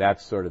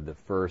 That's sort of the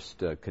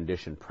first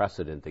condition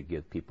precedent that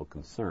gives people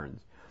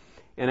concerns.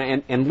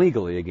 And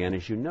legally, again,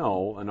 as you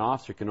know, an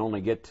officer can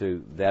only get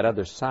to that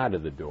other side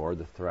of the door,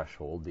 the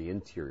threshold, the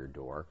interior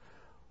door,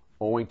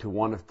 owing to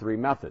one of three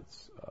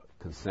methods.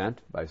 Consent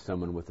by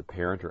someone with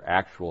apparent or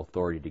actual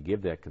authority to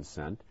give that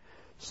consent,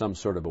 some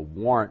sort of a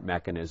warrant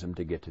mechanism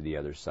to get to the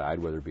other side,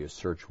 whether it be a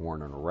search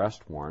warrant or an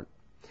arrest warrant.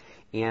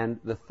 And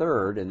the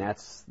third, and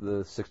that's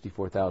the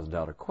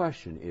 $64,000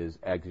 question, is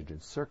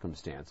exigent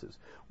circumstances,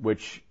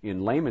 which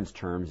in layman's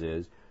terms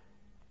is,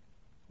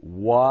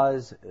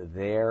 was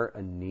there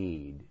a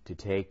need to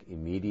take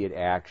immediate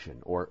action,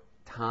 or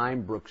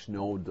time brooks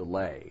no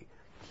delay?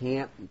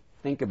 Can't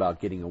think about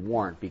getting a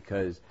warrant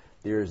because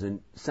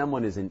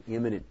someone is in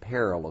imminent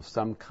peril of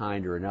some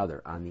kind or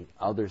another on the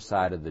other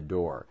side of the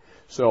door.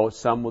 So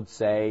some would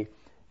say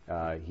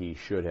he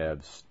should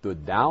have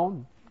stood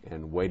down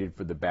and waited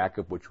for the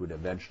backup, which would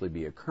eventually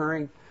be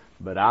occurring.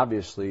 But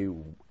obviously,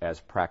 as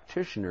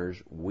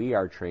practitioners, we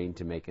are trained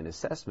to make an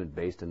assessment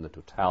based on the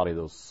totality of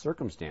those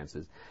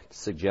circumstances to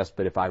suggest,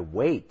 but if I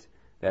wait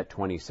that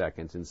 20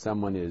 seconds and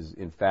someone is,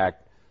 in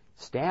fact,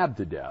 stabbed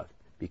to death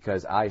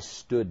because I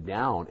stood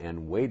down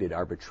and waited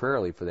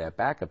arbitrarily for that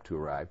backup to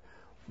arrive,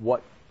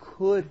 what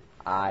could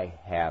I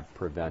have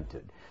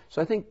prevented?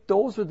 So I think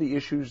those are the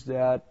issues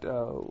that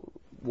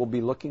we'll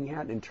be looking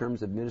at in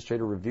terms of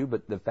administrative review,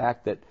 but the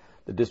fact that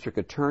the district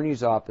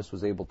attorney's office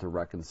was able to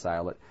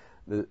reconcile it.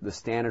 The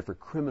standard for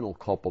criminal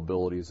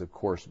culpability is, of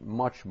course,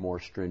 much more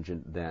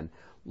stringent than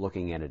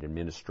looking at an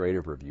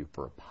administrative review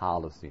for a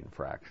policy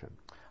infraction.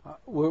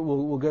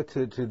 We'll get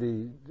to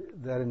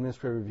that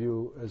administrative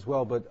review as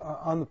well, but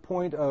on the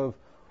point of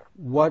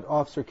what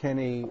Officer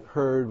Kenny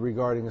heard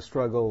regarding a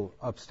struggle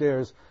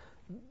upstairs,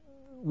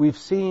 we've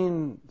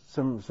seen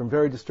some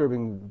very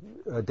disturbing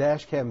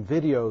dash cam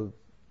video.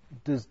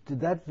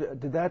 Did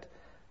that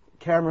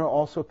camera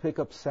also pick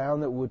up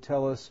sound that would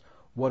tell us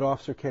what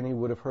Officer Kenny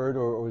would have heard,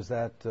 or was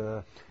that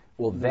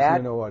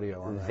no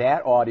audio on that?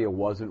 That audio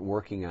wasn't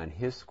working on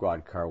his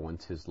squad car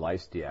once his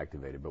light's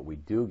deactivated, but we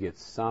do get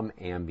some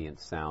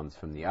ambient sounds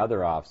from the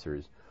other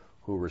officers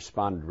who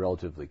responded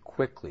relatively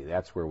quickly.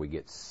 That's where we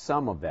get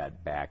some of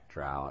that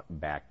backdrop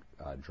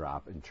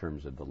in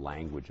terms of the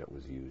language that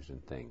was used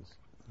and things.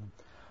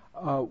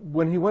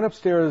 When he went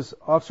upstairs,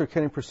 Officer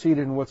Kenny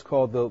proceeded in what's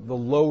called the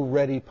low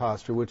ready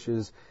posture, which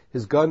is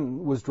his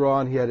gun was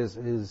drawn. He had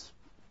his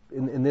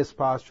in this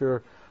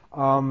posture.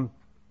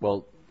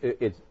 Well,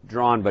 it's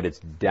drawn, but it's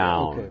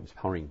down. Okay. It's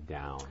powering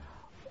down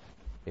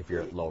if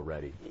you're at low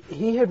ready.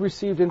 He had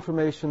received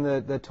information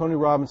that Tony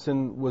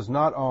Robinson was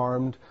not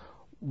armed.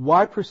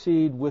 Why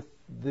proceed with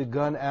the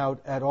gun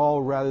out at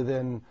all rather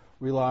than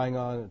relying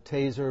on a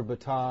taser,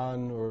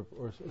 baton, or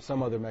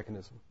some other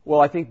mechanism? Well,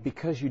 I think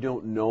because you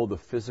don't know the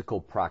physical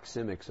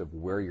proxemics of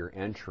where you're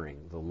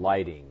entering, the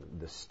lighting,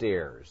 the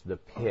stairs, the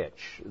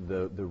pitch,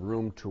 the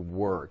room to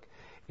work,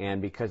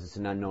 and because it's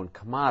an unknown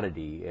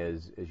commodity,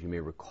 as you may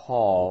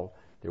recall,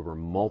 there were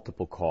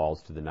multiple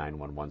calls to the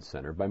 911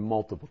 center by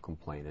multiple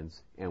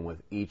complainants, and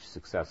with each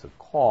successive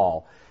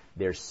call,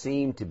 there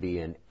seemed to be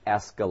an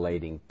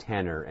escalating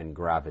tenor and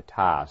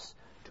gravitas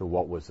to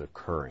what was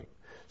occurring.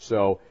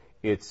 So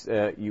it's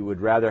you would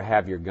rather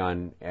have your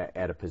gun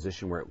at a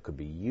position where it could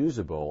be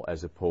usable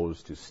as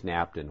opposed to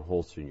snapped and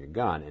holstering your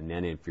gun. And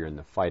then if you're in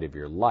the fight of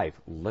your life,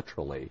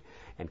 literally,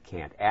 and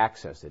can't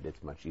access it,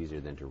 it's much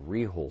easier than to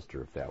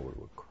reholster if that were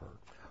to occur.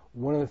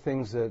 One of the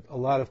things that a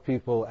lot of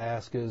people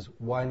ask is,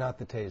 why not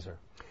the taser?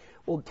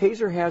 Well,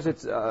 taser has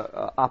its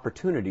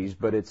opportunities,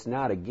 but it's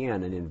not,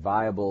 again, an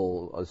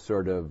inviolable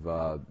sort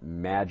of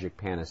magic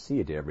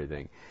panacea to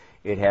everything.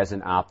 It has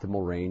an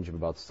optimal range of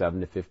about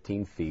 7 to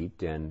 15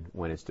 feet, and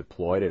when it's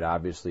deployed, it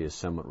obviously is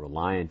somewhat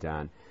reliant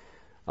on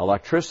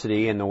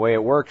electricity, and the way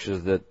it works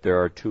is that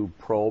there are two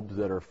probes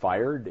that are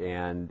fired,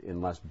 and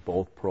unless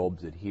both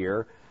probes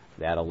adhere,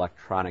 that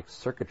electronic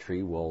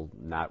circuitry will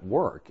not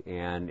work,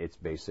 and it's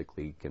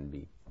basically can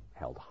be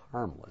held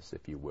harmless,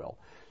 if you will.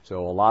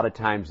 So a lot of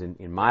times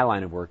in my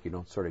line of work, you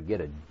don't sort of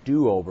get a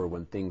do-over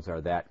when things are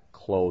that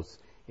close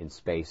in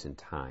space and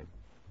time.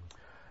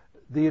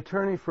 The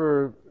attorney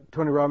for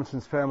Tony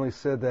Robinson's family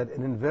said that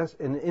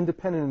an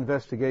independent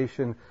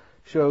investigation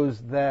shows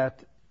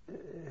that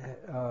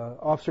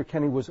Officer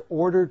Kenny was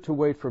ordered to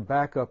wait for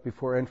backup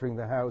before entering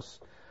the house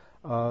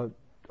on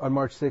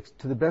March 6th.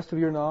 To the best of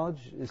your knowledge,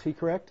 is he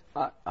correct?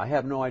 I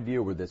have no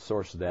idea where the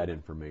source of that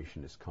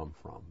information has come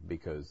from,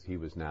 because he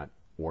was not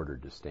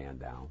ordered to stand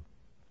down,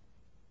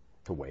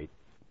 to wait.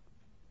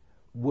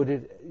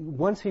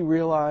 Once he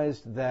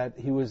realized that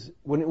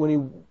when he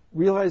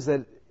realized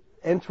that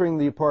entering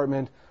the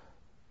apartment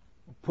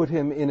put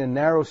him in a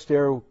narrow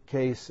stairwell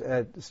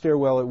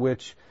at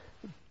which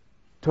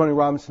Tony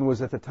Robinson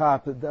was at the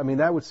top, I mean,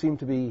 that would seem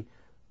to be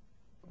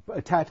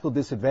a tactical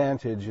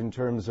disadvantage in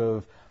terms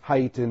of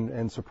height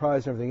and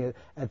surprise and everything.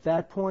 At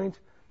that point,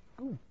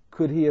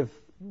 could he have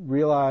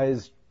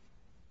realized,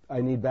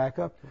 I need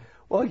backup?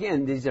 Well,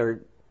 again, these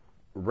are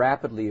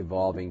rapidly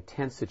evolving,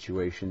 tense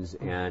situations,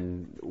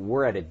 and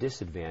we're at a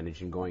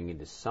disadvantage in going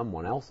into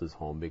someone else's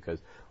home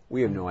because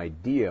we have no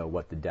idea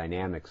what the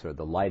dynamics or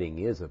the lighting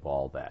is of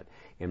all that.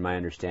 And my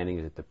understanding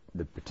is that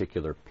the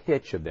particular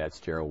pitch of that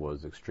stair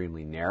was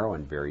extremely narrow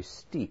and very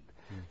steep.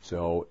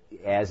 So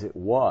as it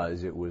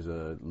was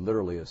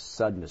literally a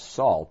sudden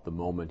assault the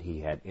moment he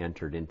had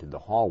entered into the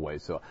hallway.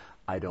 So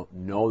I don't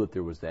know that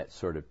there was that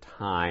sort of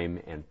time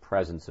and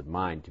presence of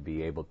mind to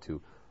be able to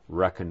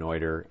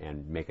reconnoiter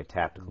and make a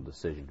tactical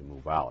decision to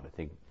move out. I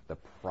think the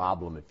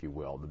problem, if you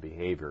will, the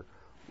behavior,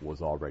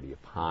 was already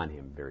upon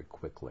him very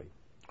quickly.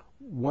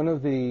 One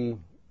of the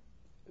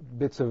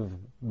bits of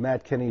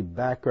Matt Kenny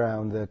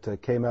background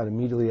that came out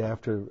immediately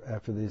after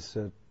this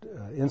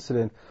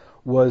incident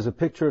was a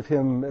picture of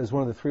him as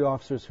one of the 3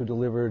 officers who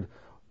delivered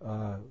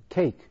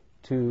cake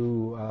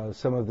to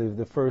some of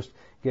the first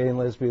gay and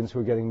lesbians who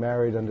were getting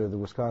married under the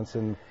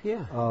Wisconsin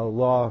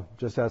law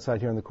just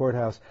outside here in the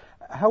courthouse.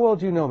 How well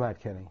do you know Matt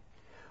Kenny?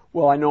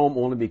 Well, I know him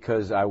only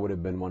because I would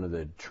have been one of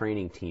the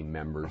training team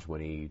members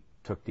when he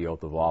took the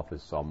oath of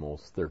office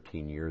almost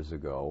 13 years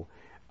ago.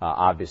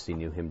 Obviously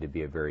knew him to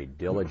be a very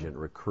diligent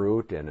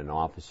recruit and an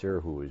officer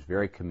who was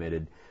very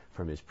committed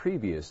from his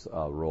previous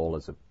role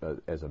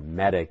as a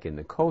medic in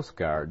the Coast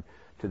Guard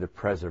to the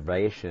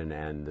preservation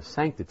and the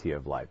sanctity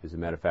of life. As a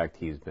matter of fact,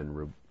 he's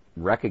been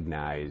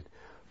recognized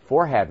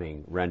for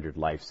having rendered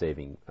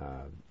life-saving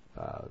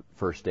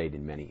first aid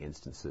in many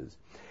instances.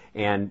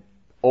 And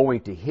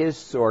owing to his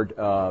sort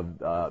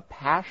of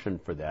passion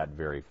for that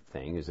very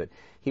thing is that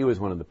he was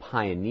one of the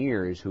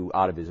pioneers who,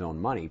 out of his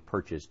own money,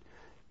 purchased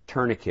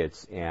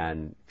tourniquets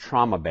and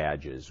trauma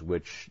badges,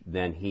 which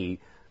then he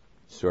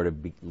sort of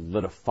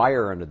lit a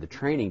fire under the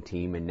training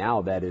team, and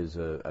now that is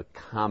a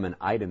common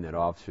item that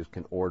officers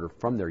can order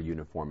from their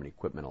uniform and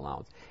equipment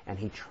allowance. And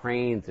he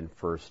trains in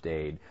first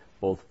aid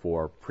both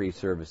for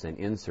pre-service and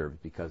in-service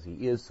because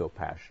he is so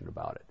passionate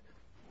about it.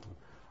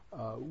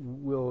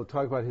 We'll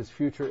talk about his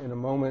future in a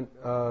moment.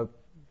 We're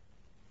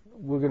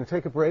going to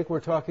take a break. We're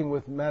talking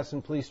with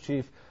Madison Police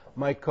Chief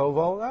Mike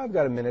Koval. I've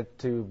got a minute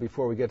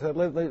before we get to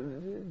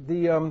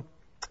that.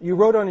 You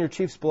wrote on your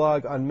chief's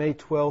blog on May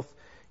 12th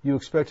you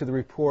expected the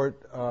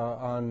report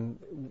from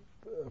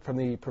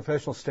the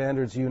Professional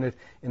Standards Unit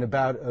in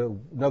about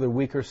another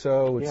week or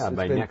so.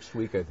 By next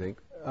week, I think.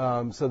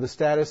 So the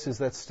status is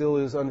that still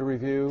is under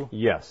review?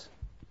 Yes.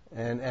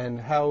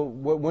 And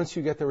once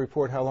you get the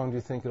report, how long do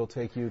you think it'll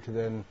take you to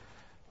then?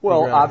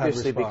 Well,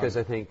 obviously, because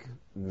I think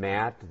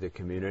Matt, the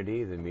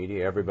community, the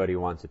media, everybody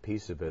wants a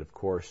piece of it. Of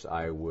course,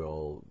 I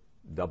will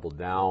double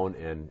down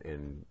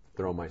and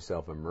throw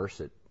myself, immerse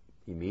it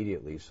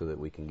immediately so that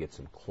we can get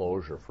some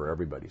closure for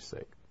everybody's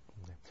sake.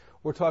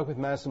 We're talking with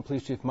Madison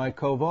Police Chief Mike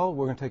Koval.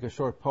 We're going to take a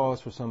short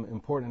pause for some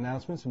important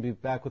announcements and be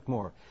back with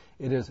more.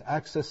 It is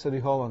Access City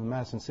Hall on the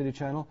Madison City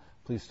Channel.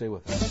 Please stay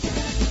with us.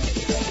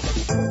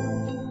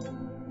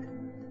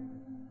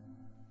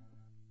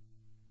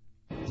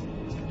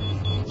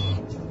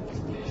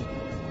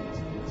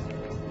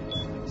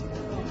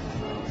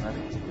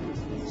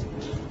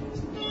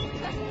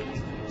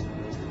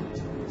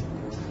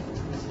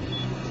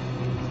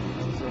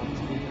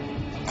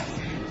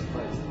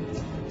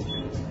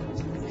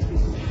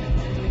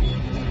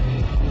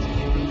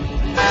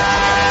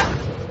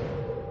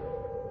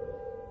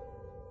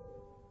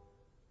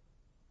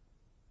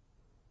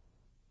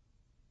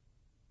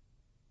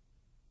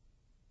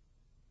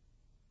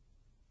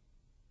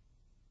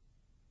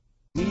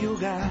 Mi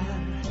hogar,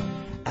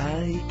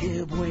 ay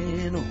qué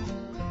bueno,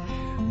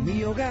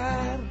 mi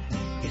hogar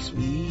es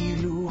mi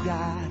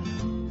lugar.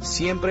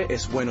 Siempre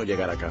es bueno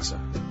llegar a casa,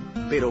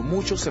 pero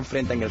muchos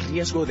enfrentan el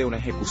riesgo de una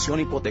ejecución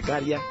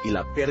hipotecaria y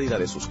la pérdida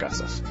de sus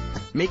casas.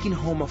 Making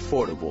Home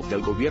Affordable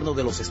del gobierno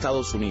de los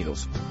Estados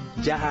Unidos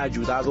ya ha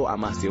ayudado a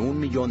más de 1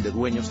 millón de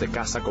dueños de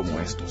casa como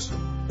estos.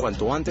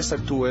 Cuanto antes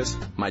actúes,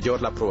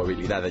 mayor la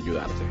probabilidad de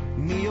ayudarte.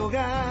 Mi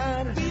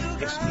hogar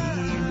es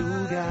mi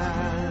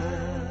lugar.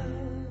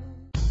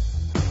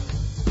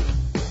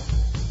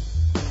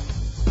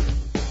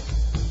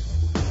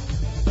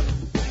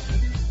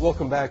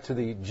 Welcome back to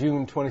the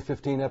June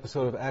 2015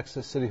 episode of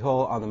Access City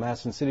Hall on the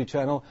Madison City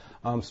Channel.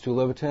 I'm Stu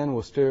Levitan.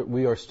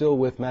 We are still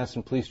with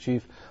Madison Police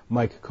Chief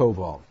Mike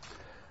Koval.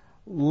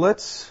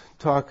 Let's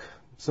talk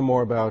some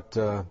more about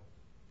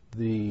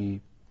the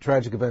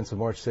tragic events of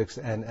March 6th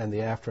and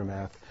the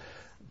aftermath.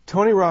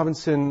 Tony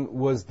Robinson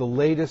was the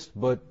latest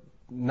but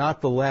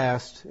not the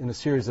last in a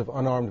series of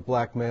unarmed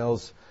black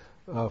males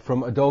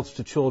from adults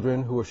to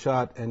children who were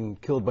shot and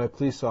killed by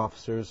police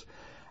officers.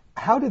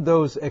 How did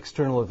those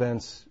external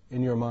events,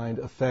 in your mind,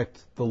 affect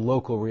the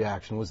local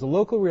reaction? Was the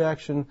local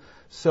reaction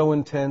so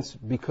intense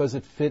because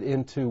it fit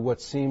into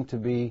what seemed to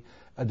be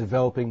a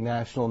developing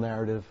national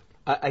narrative?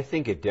 I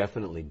think it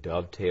definitely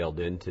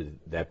dovetailed into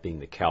that being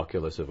the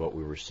calculus of what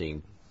we were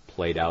seeing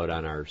played out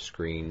on our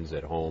screens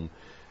at home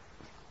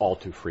all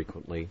too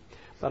frequently.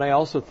 But I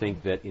also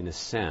think that in a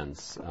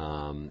sense,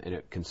 and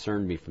it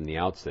concerned me from the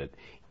outset,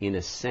 in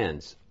a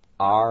sense,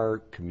 our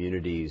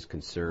community's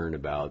concern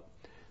about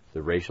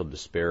the racial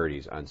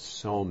disparities on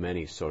so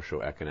many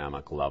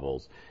socioeconomic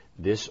levels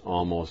this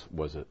almost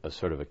was a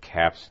sort of a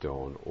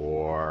capstone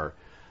or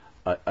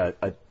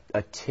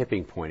a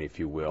tipping point, if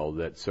you will,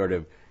 that sort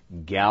of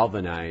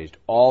galvanized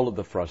all of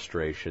the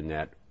frustration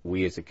that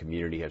we as a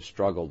community have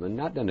struggled and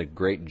not done a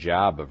great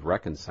job of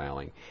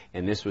reconciling.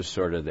 And this was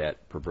sort of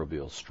that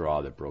proverbial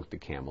straw that broke the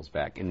camel's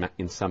back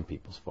in some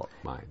people's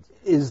minds.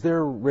 Is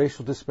there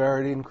racial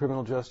disparity in the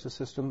criminal justice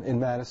system in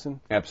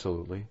Madison?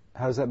 Absolutely.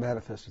 How does that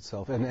manifest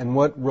itself? And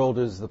what role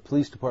does the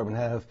police department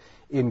have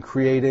in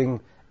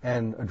creating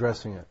and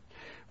addressing it?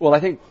 Well, I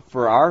think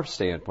for our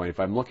standpoint, if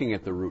I'm looking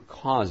at the root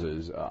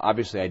causes,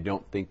 obviously I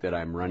don't think that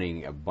I'm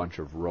running a bunch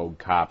of rogue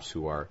cops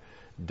who are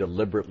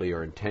deliberately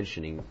or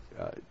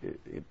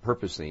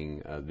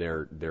purposing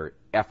their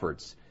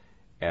efforts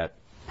at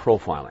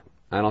profiling.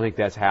 I don't think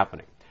that's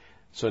happening.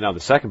 So now the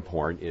second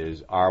point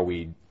is,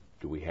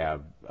 do we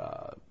have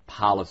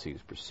policies,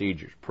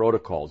 procedures,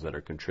 protocols that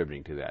are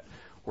contributing to that?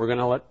 We're going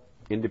to let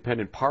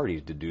independent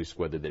parties deduce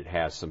whether it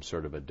has some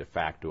sort of a de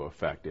facto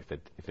effect,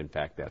 if in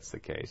fact that's the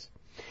case.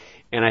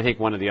 And I think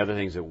one of the other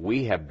things that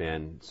we have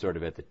been sort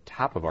of at the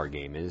top of our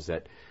game is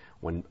that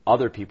when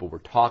other people were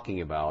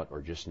talking about,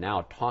 or just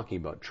now talking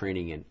about,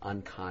 training in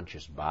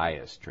unconscious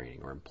bias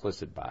training or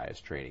implicit bias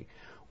training,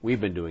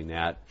 we've been doing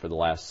that for the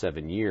last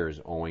 7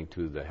 years owing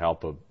to the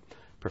help of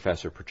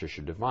Professor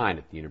Patricia Devine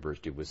at the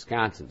University of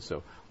Wisconsin.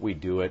 So we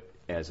do it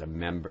as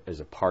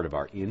a part of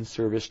our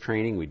in-service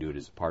training. We do it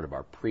as a part of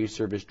our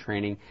pre-service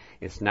training.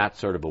 It's not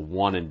sort of a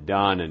one and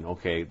done and,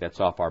 okay, that's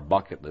off our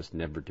bucket list,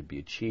 never to be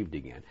achieved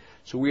again.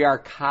 So we are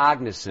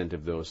cognizant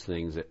of those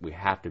things that we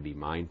have to be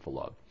mindful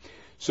of.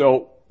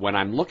 So when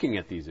I'm looking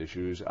at these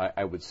issues,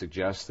 I would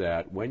suggest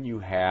that when you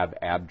have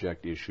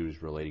abject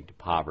issues relating to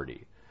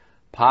poverty,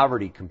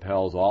 poverty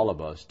compels all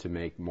of us to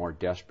make more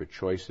desperate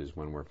choices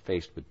when we're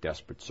faced with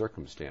desperate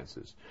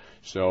circumstances.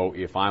 So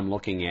if I'm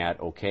looking at,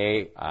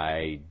 okay,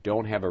 I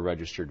don't have a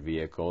registered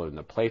vehicle and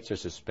the plates are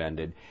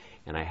suspended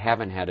and I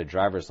haven't had a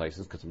driver's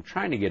license because I'm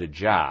trying to get a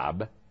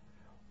job,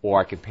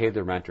 or I can pay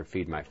the rent or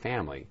feed my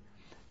family,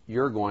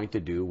 you're going to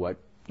do what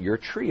you're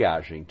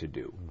triaging to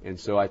do. And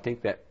so I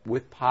think that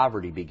with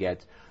poverty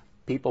begets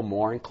people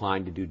more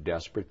inclined to do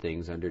desperate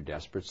things under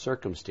desperate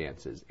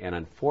circumstances. And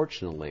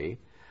unfortunately,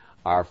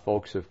 our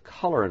folks of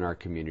color in our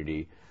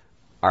community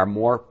are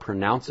more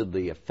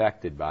pronouncedly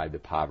affected by the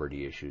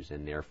poverty issues,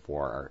 and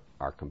therefore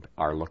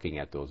are looking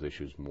at those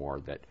issues more,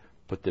 that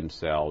put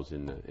themselves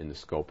in the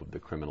scope of the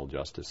criminal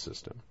justice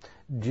system.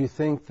 Do you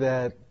think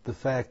that the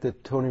fact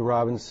that Tony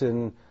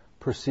Robinson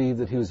perceived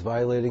that he was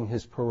violating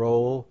his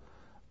parole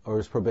or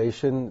his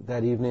probation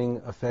that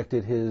evening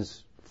affected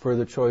his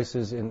further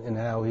choices in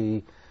how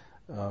he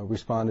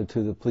responded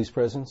to the police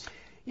presence?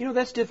 You know,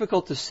 that's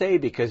difficult to say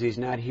because he's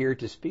not here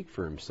to speak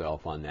for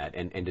himself on that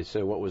and to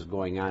say what was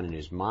going on in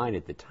his mind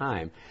at the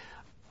time.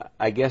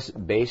 I guess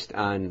based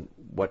on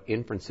what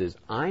inferences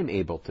I'm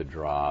able to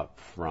draw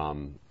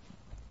from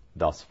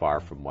thus far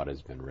from what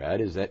has been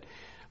read is that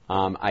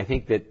I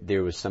think that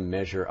there was some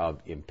measure of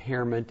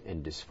impairment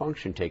and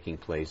dysfunction taking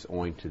place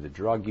owing to the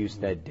drug use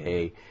that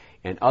day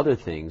and other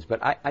things. But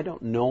I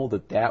don't know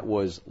that that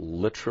was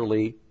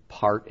literally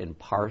part and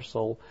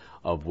parcel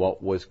of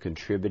what was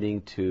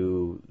contributing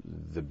to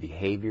the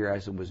behavior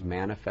as it was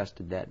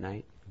manifested that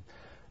night.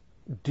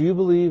 Do you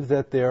believe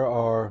that there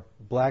are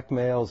black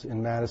males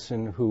in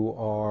Madison who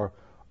are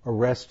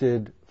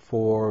arrested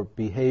for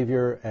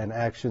behavior and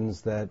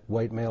actions that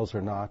white males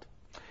are not?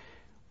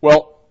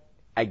 Well,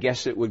 I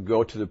guess it would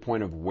go to the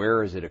point of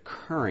where is it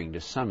occurring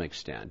to some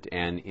extent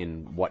and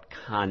in what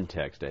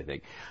context, I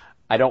think.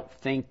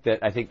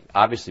 I think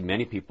obviously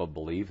many people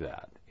believe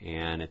that.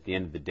 And at the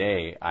end of the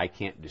day, I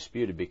can't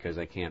dispute it because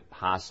I can't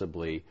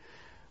possibly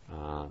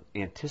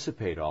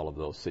anticipate all of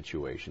those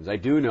situations. I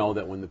do know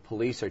that when the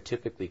police are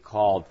typically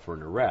called for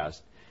an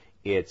arrest,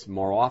 it's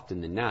more often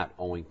than not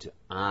owing to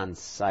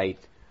on-site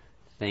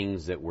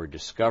things that we're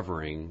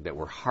discovering, that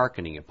we're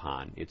hearkening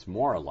upon. It's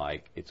more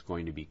like it's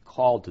going to be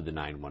called to the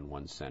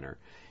 911 center.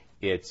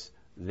 It's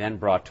then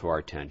brought to our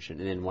attention.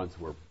 And then once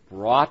we're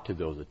brought to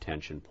those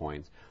attention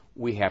points,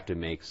 we have to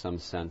make some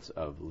sense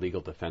of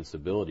legal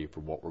defensibility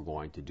for what we're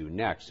going to do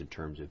next in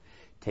terms of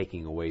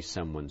taking away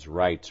someone's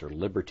rights or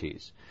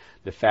liberties.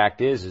 The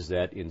fact is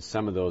that in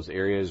some of those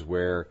areas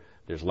where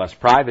there's less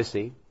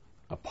privacy,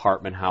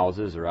 apartment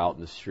houses or out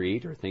in the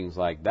street or things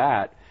like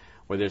that,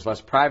 where there's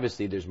less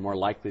privacy, there's more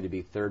likely to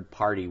be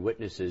third-party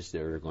witnesses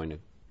that are going to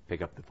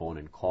pick up the phone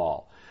and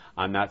call.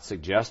 I'm not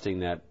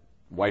suggesting that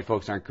white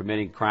folks aren't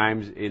committing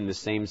crimes in the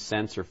same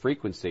sense or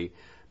frequency,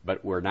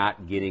 but we're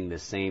not getting the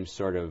same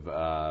sort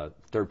of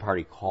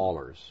third-party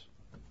callers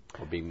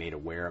or being made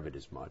aware of it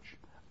as much.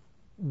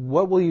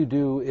 What will you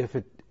do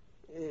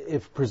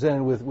if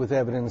presented with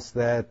evidence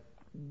that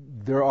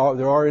there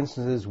are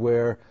instances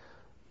where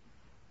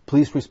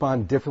police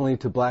respond differently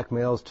to black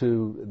males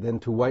than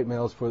to white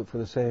males for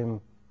the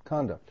same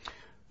conduct?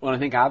 Well, I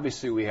think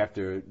obviously we have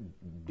to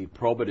be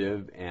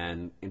probative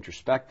and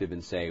introspective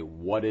and say,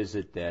 what is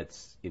it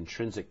that's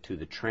intrinsic to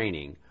the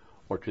training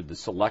or to the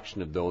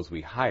selection of those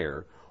we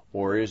hire,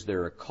 or is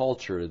there a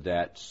culture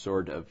that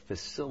sort of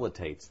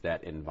facilitates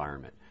that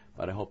environment?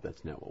 but I hope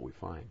that's not what we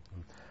find.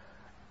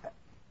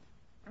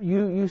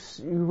 You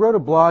wrote a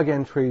blog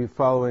entry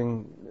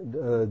following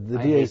the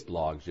I DA's hate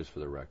blogs, just for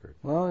the record.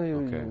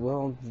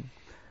 Well,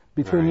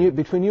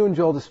 between you and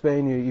Joel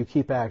Despain, you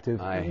keep active.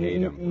 I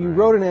hate him. You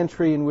wrote an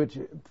entry in which,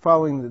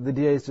 following the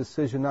DA's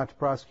decision not to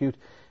prosecute,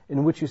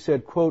 in which you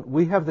said, quote,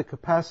 "We have the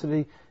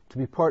capacity to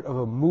be part of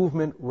a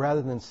movement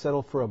rather than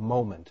settle for a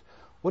moment."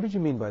 What did you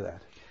mean by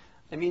that?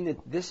 I mean that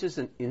this is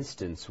an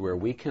instance where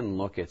we can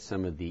look at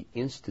some of the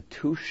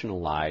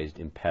institutionalized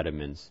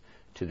impediments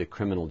to the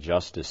criminal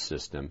justice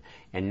system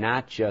and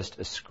not just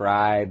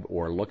ascribe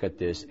or look at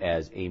this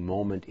as a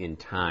moment in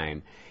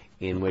time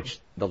in which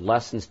the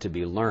lessons to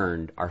be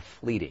learned are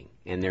fleeting,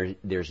 and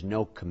there's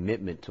no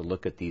commitment to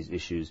look at these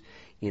issues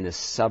in a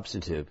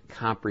substantive,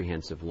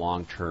 comprehensive,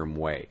 long-term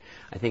way.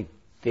 I think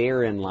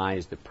therein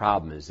lies the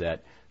problem, is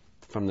that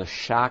from the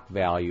shock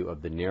value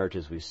of the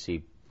narratives we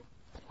see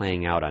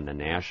playing out on the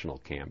national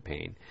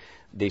campaign,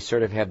 they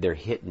sort of have their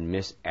hit and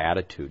miss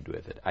attitude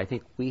with it. I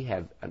think we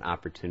have an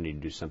opportunity to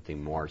do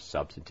something more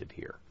substantive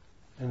here.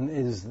 And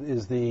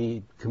is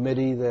the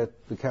committee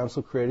that the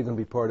council created going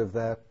to be part of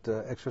that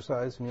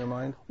exercise in your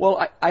mind?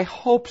 Well, I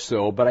hope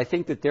so, but I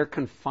think that they're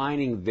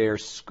confining their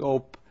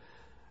scope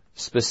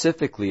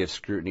specifically of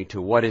scrutiny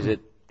to what is it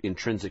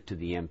intrinsic to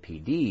the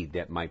MPD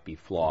that might be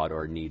flawed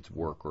or needs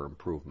work or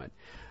improvement.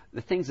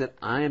 The things that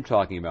I am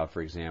talking about,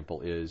 for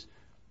example, is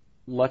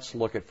let's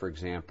look at, for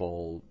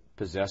example,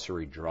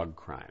 possessory drug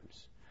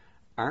crimes.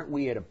 Aren't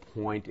we at a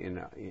point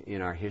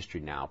in our history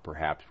now,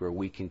 perhaps, where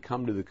we can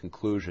come to the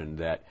conclusion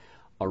that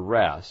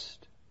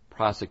arrest,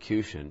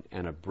 prosecution,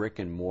 and a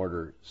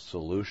brick-and-mortar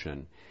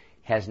solution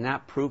has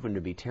not proven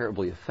to be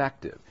terribly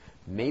effective?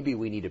 Maybe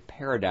we need a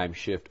paradigm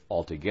shift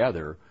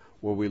altogether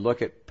where we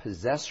look at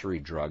possessory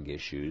drug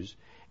issues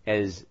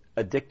as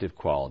addictive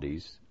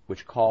qualities,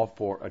 which call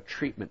for a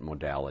treatment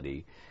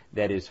modality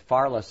that is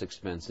far less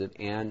expensive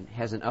and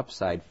has an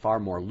upside far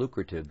more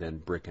lucrative than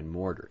brick and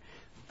mortar.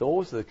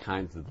 Those are the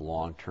kinds of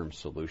long-term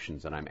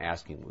solutions that I'm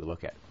asking we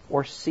look at.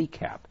 Or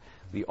CCAP,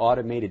 the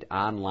automated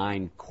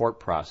online court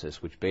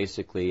process, which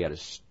basically at a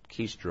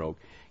keystroke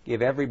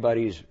give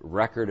everybody's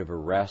record of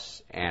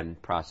arrests and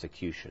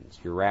prosecutions,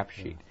 your rap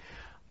sheet.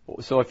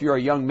 So if you're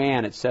a young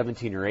man at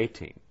 17 or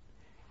 18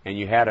 and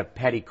you had a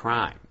petty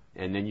crime,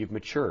 and then you've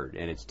matured,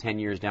 and it's 10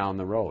 years down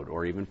the road,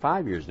 or even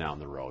 5 years down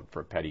the road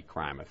for a petty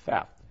crime of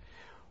theft,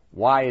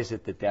 why is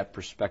it that that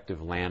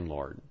prospective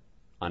landlord,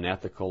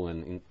 unethical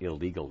and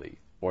illegally,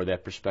 or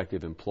that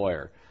prospective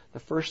employer, the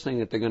first thing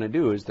that they're going to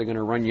do is they're going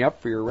to run you up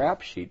for your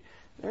rap sheet?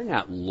 They're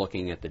not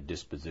looking at the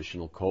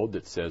dispositional code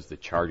that says the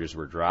charges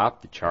were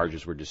dropped, the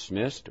charges were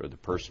dismissed, or the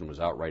person was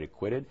outright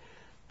acquitted.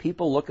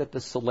 People look at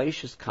the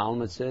salacious column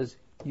that says,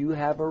 you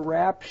have a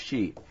rap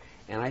sheet.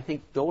 And I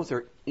think those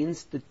are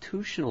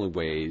institutional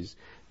ways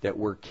that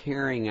we're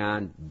carrying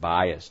on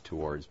bias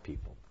towards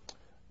people.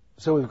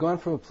 So we've gone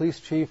from a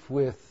police chief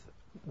with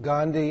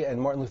Gandhi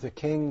and Martin Luther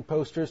King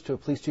posters to a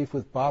police chief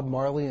with Bob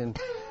Marley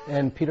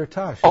and Peter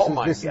Tosh.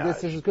 This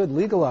is good.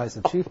 Legalize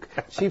it.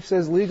 Chief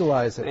says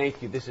legalize it.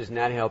 Thank you. This is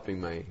not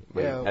helping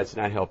that's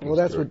not helping. Well,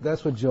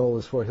 that's what Joel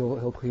is for.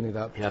 He'll clean it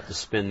up. You have to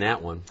spin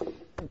that one.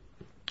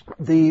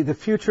 The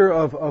future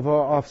of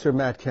Officer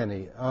Matt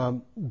Kenney.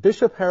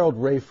 Bishop Harold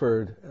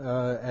Rayford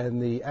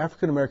and the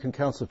African American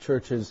Council of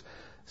Churches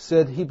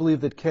said he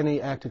believed that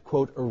Kenney acted,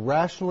 quote,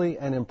 irrationally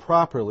and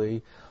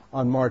improperly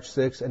on March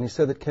 6th, and he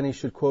said that Kenney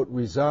should, quote,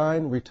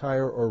 resign,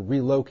 retire, or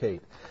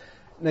relocate.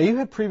 Now, you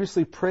had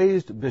previously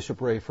praised Bishop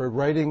Rayford,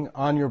 writing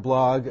on your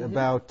blog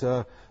about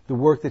the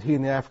work that he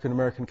and the African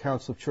American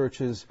Council of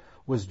Churches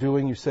was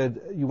doing. You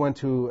said you went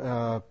to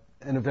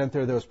an event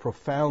there that was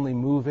profoundly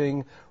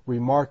moving,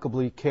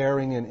 remarkably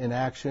caring in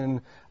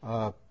action,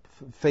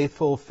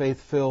 faithful,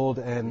 faith-filled,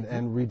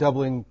 and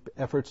redoubling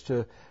efforts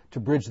to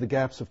bridge the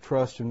gaps of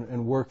trust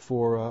and work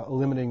for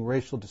eliminating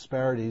racial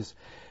disparities.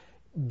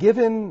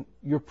 Given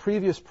your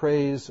previous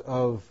praise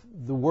of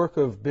the work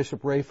of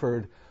Bishop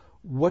Rayford,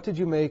 what did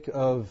you make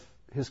of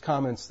his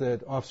comments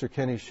that Officer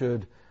Kenney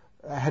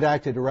had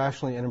acted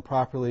irrationally and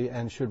improperly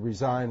and should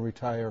resign,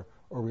 retire,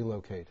 or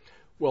relocate?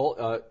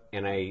 Well,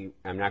 and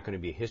I'm not going to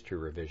be a history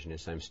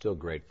revisionist. I'm still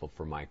grateful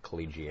for my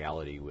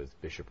collegiality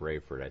with Bishop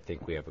Rayford. I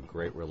think we have a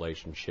great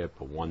relationship,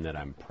 one that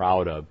I'm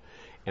proud of,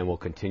 and will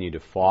continue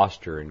to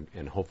foster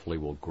and hopefully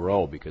will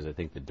grow, because I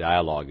think the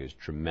dialogue is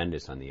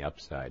tremendous on the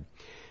upside.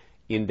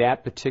 In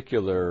that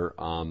particular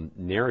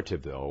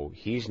narrative, though,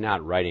 he's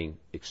not writing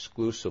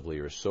exclusively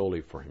or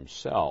solely for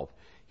himself.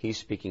 He's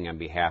speaking on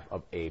behalf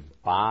of a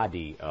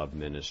body of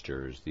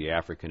ministers, the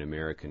African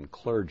American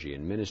clergy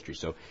and ministry.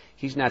 So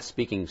he's not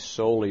speaking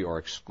solely or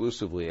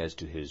exclusively as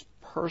to his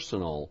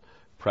personal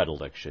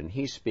predilection.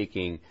 He's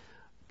speaking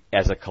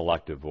as a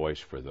collective voice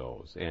for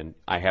those. And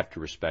I have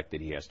to respect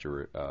that he has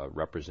to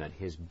represent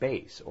his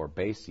base or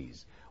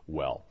bases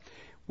well.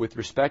 With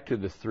respect to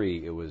the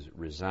three, it was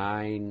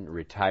resign,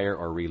 retire,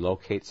 or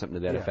relocate,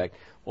 something to that effect.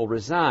 Well,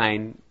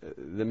 resign,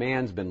 the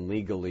man's been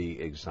legally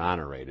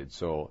exonerated.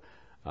 So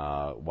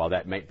while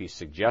that might be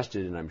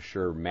suggested, and I'm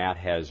sure Matt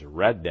has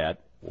read that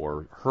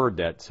or heard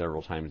that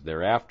several times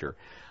thereafter,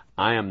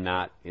 I am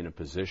not in a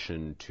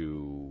position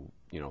to,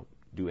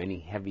 do any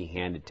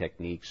heavy-handed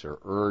techniques or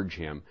urge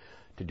him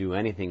to do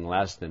anything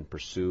less than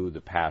pursue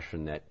the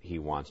passion that he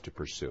wants to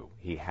pursue.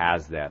 He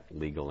has that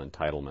legal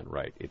entitlement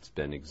right. It's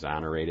been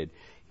exonerated.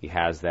 He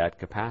has that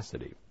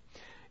capacity.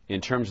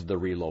 In terms of the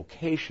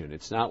relocation,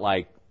 it's not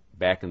like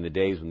back in the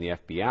days when the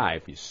FBI,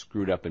 if you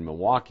screwed up in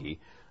Milwaukee,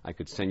 I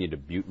could send you to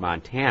Butte,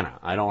 Montana.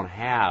 I don't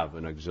have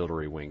an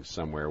auxiliary wing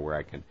somewhere where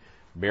I can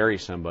bury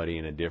somebody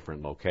in a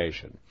different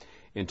location.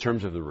 In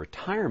terms of the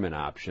retirement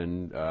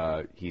option,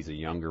 he's a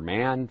younger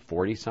man,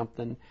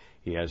 40-something.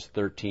 He has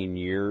 13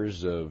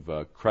 years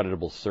of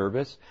creditable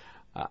service.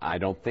 I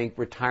don't think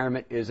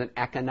retirement is an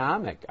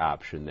economic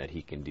option that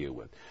he can deal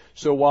with.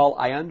 So while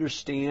I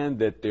understand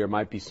that there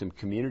might be some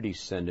community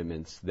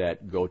sentiments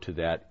that go to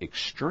that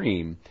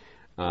extreme,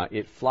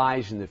 it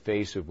flies in the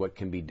face of what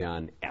can be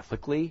done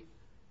ethically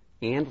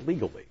and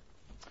legally.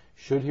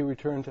 Should he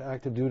return to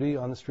active duty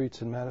on the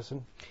streets in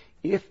Madison?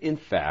 If, in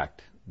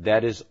fact,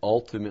 that is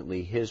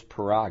ultimately his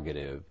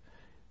prerogative,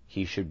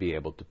 he should be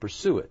able to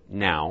pursue it.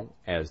 Now,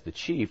 as the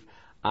chief,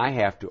 I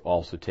have to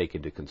also take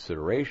into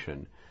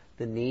consideration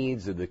the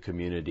needs of the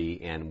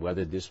community and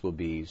whether this will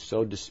be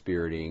so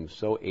dispiriting,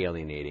 so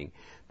alienating,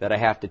 that I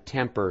have to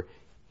temper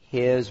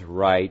his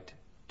right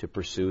to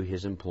pursue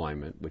his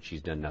employment, which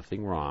he's done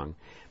nothing wrong,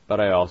 but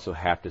I also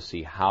have to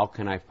see how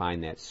can I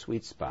find that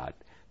sweet spot,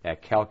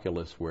 that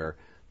calculus where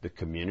the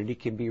community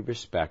can be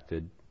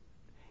respected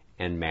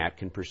and Matt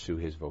can pursue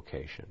his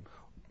vocation.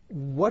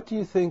 What do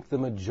you think the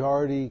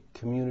majority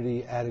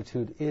community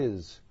attitude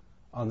is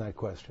on that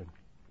question?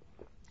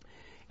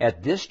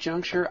 At this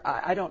juncture,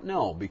 I don't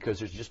know, because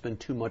there's just been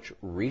too much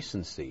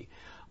recency.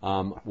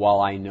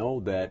 While I know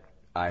that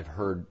I've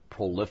heard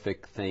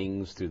prolific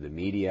things through the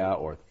media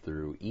or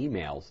through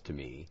emails to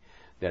me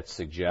that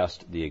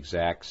suggest the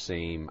exact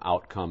same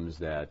outcomes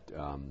that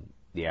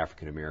the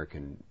African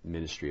American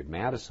Ministry of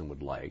Madison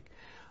would like,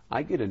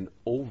 I get an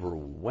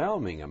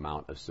overwhelming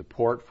amount of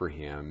support for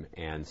him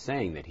and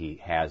saying that he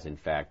has, in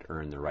fact,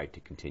 earned the right to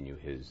continue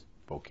his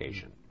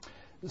vocation.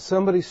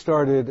 Somebody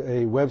started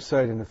a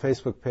website and a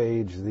Facebook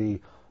page, the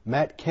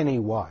Matt Kenney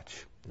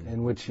Watch,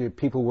 in which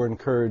people were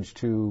encouraged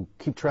to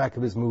keep track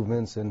of his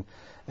movements and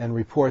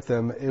report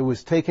them. It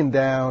was taken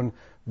down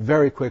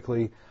very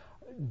quickly.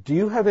 Do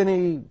you have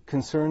any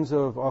concerns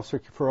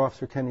for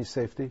Officer Kenney's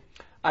safety?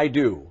 I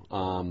do.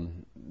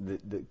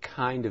 The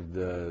kind of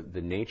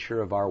the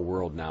nature of our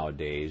world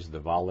nowadays, the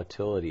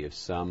volatility of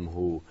some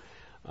who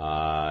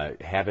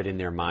have it in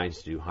their minds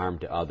to do harm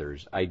to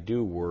others, I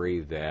do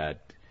worry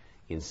that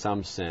in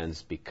some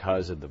sense,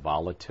 because of the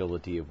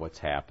volatility of what's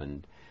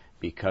happened,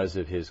 because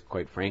of his,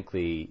 quite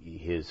frankly,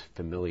 his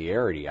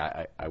familiarity,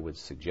 I would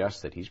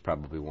suggest that he's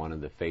probably one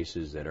of the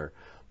faces that are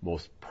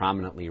most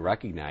prominently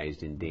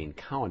recognized in Dane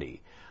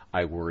County.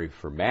 I worry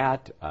for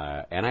Matt,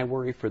 and I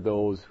worry for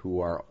those who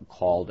are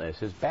called as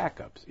his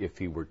backups if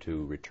he were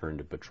to return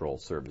to patrol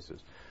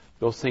services.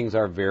 Those things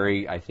are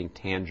very, I think,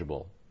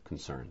 tangible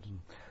concerns.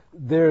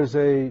 There's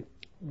a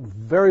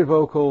very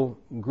vocal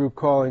group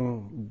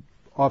calling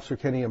Officer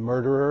Kenney a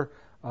murderer.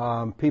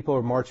 People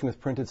are marching with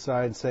printed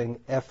signs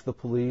saying F the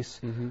police.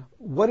 Mm-hmm.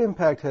 What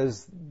impact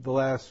has the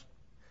last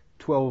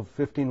 12,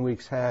 15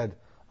 weeks had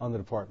on the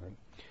department?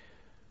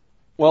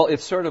 Well,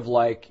 it's sort of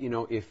like,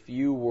 if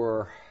you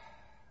were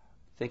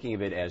thinking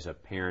of it as a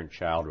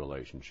parent-child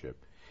relationship,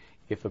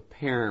 if a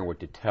parent were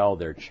to tell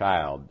their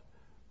child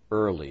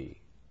early,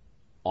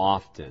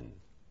 often,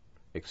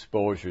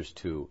 exposures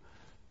to,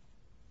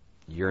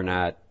 you're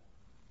not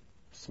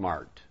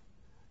smart,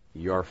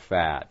 you're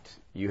fat,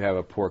 you have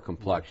a poor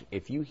complexion,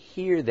 if you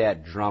hear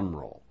that drum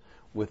roll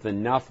with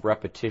enough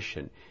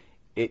repetition,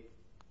 it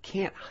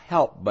can't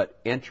help but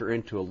enter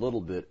into a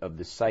little bit of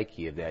the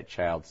psyche of that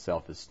child's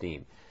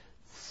self-esteem.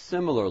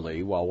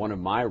 Similarly, while one of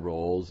my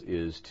roles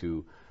is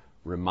to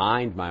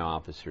remind my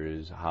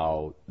officers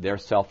how their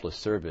selfless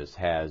service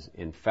has,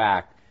 in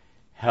fact,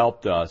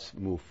 helped us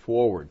move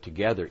forward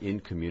together in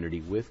community,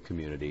 with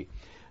community,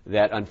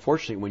 that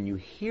unfortunately when you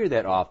hear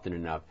that often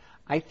enough,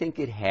 I think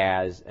it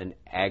has an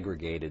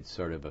aggregated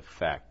sort of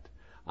effect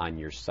on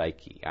your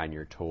psyche, on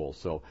your toll.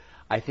 So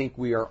I think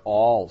we are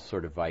all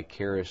sort of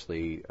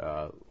vicariously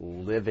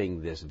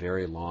living this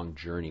very long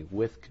journey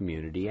with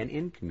community and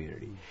in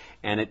community.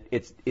 And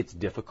it's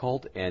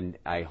difficult, and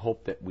I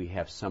hope that we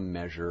have some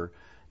measure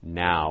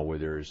now where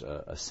there's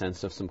a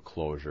sense of some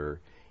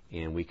closure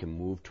and we can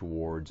move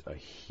towards a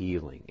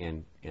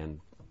healing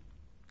and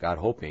God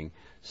hoping,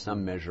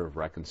 some measure of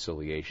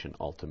reconciliation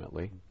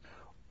ultimately.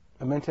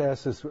 I meant to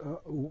ask this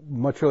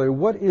much earlier.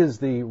 What is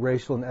the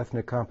racial and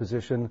ethnic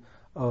composition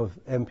of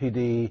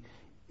MPD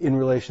in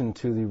relation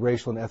to the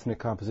racial and ethnic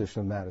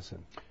composition of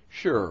Madison?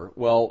 Sure.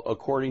 Well,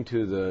 according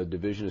to the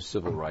Division of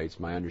Civil Rights,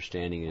 my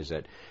understanding is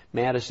that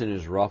Madison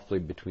is roughly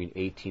between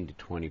 18 to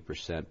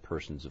 20%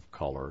 persons of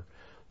color.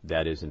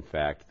 That is, in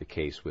fact, the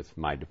case with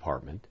my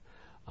department.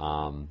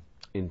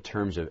 In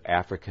terms of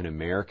African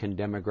American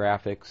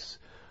demographics,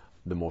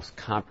 The most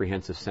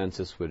comprehensive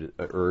census would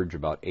urge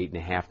about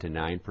 8.5% to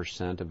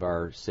 9% of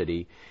our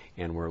city,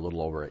 and we're a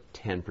little over at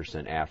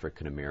 10%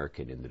 African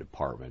American in the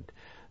department.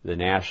 The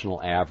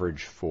national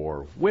average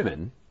for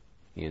women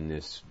in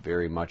this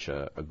very much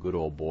a good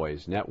old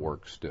boys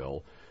network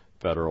still,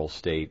 federal,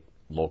 state,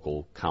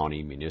 local,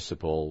 county,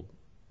 municipal,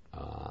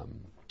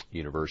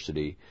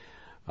 university,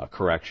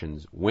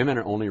 corrections, women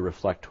only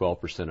reflect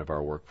 12% of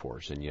our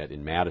workforce, and yet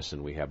in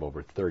Madison we have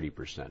over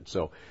 30%.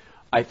 So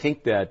I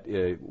think that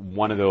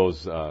one of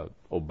those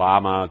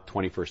Obama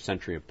 21st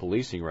century of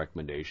policing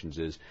recommendations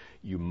is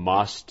you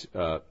must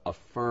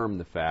affirm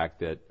the fact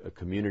that a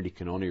community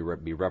can only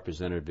be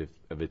representative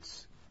of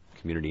its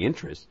community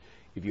interests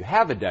if you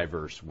have a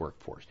diverse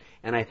workforce.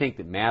 And I think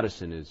that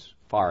Madison is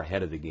far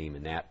ahead of the game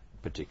in that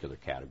particular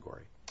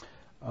category.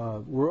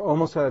 We're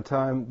almost out of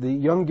time. The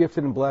Young,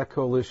 Gifted, and Black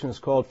Coalition has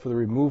called for the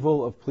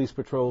removal of police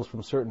patrols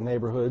from certain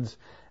neighborhoods.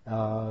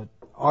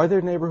 Are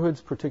there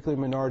neighborhoods, particularly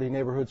minority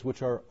neighborhoods,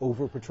 which are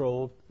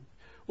over-patrolled?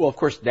 Well, of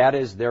course, that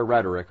is their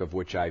rhetoric, of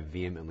which I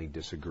vehemently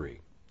disagree.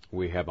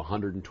 We have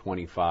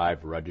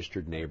 125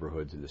 registered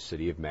neighborhoods in the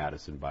city of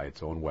Madison by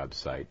its own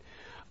website.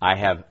 I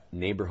have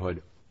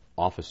neighborhood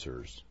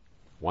officers,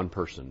 one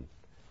person,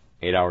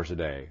 8 hours a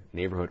day,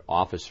 neighborhood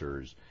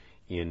officers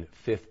in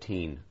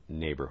 15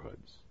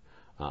 neighborhoods.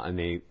 And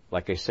they,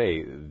 like I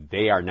say,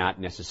 they are not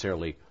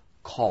necessarily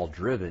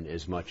call-driven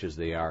as much as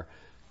they are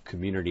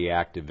community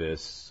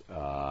activists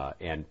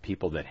and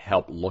people that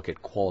help look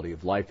at quality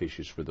of life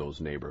issues for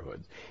those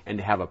neighborhoods. And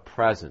to have a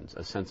presence,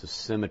 a sense of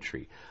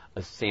symmetry,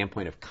 a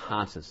standpoint of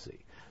constancy.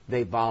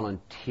 They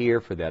volunteer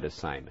for that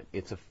assignment.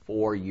 It's a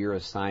 4-year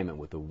assignment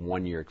with a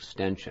 1-year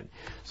extension.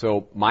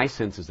 So my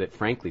sense is that,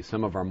 frankly,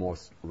 some of our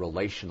most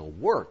relational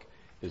work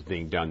is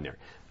being done there.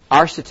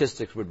 Our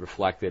statistics would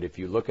reflect that if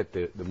you look at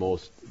the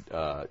most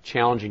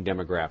challenging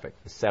demographic,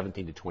 the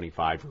 17 to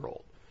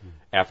 25-year-old,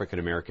 African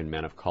American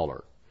men of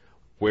color,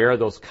 where are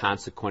those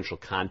consequential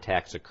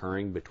contacts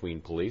occurring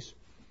between police?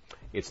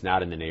 It's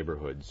not in the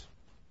neighborhoods.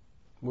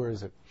 Where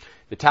is it?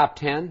 The top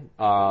 10,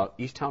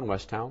 Easttown,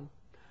 Westtown,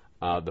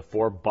 the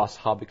 4 bus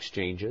hub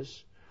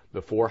exchanges,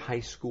 the 4 high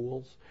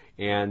schools,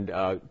 and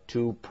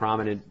 2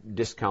 prominent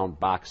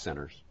discount box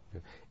centers.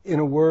 In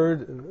a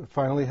word,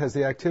 finally, have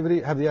the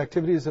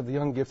activities of the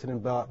Young, Gifted,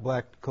 and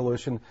Black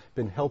Coalition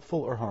been helpful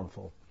or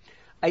harmful?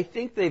 I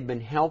think they've been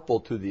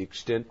helpful to the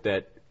extent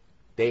that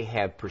they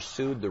have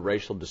pursued the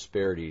racial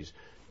disparities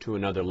to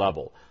another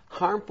level.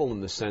 Harmful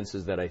in the sense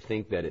is that I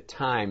think that at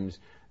times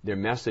their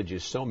message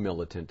is so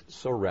militant,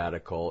 so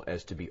radical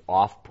as to be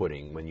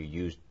off-putting when you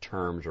use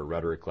terms or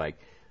rhetoric like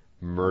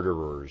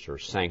murderers or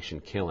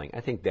sanctioned killing.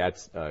 I think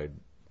that's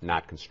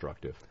not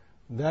constructive.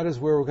 That is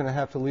where we're going to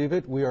have to leave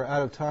it. We are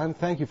out of time.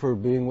 Thank you for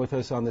being with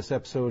us on this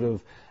episode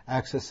of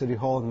Access City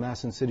Hall and the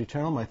Madison City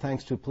Channel. My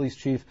thanks to Police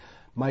Chief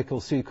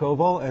Michael C.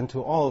 Koval and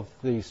to all of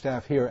the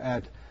staff here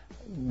at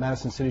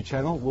Madison City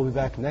Channel. We'll be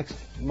back next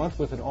month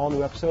with an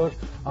all-new episode.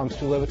 I'm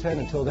Stu Levitan.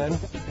 Until then,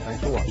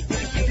 thanks for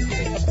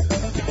watching.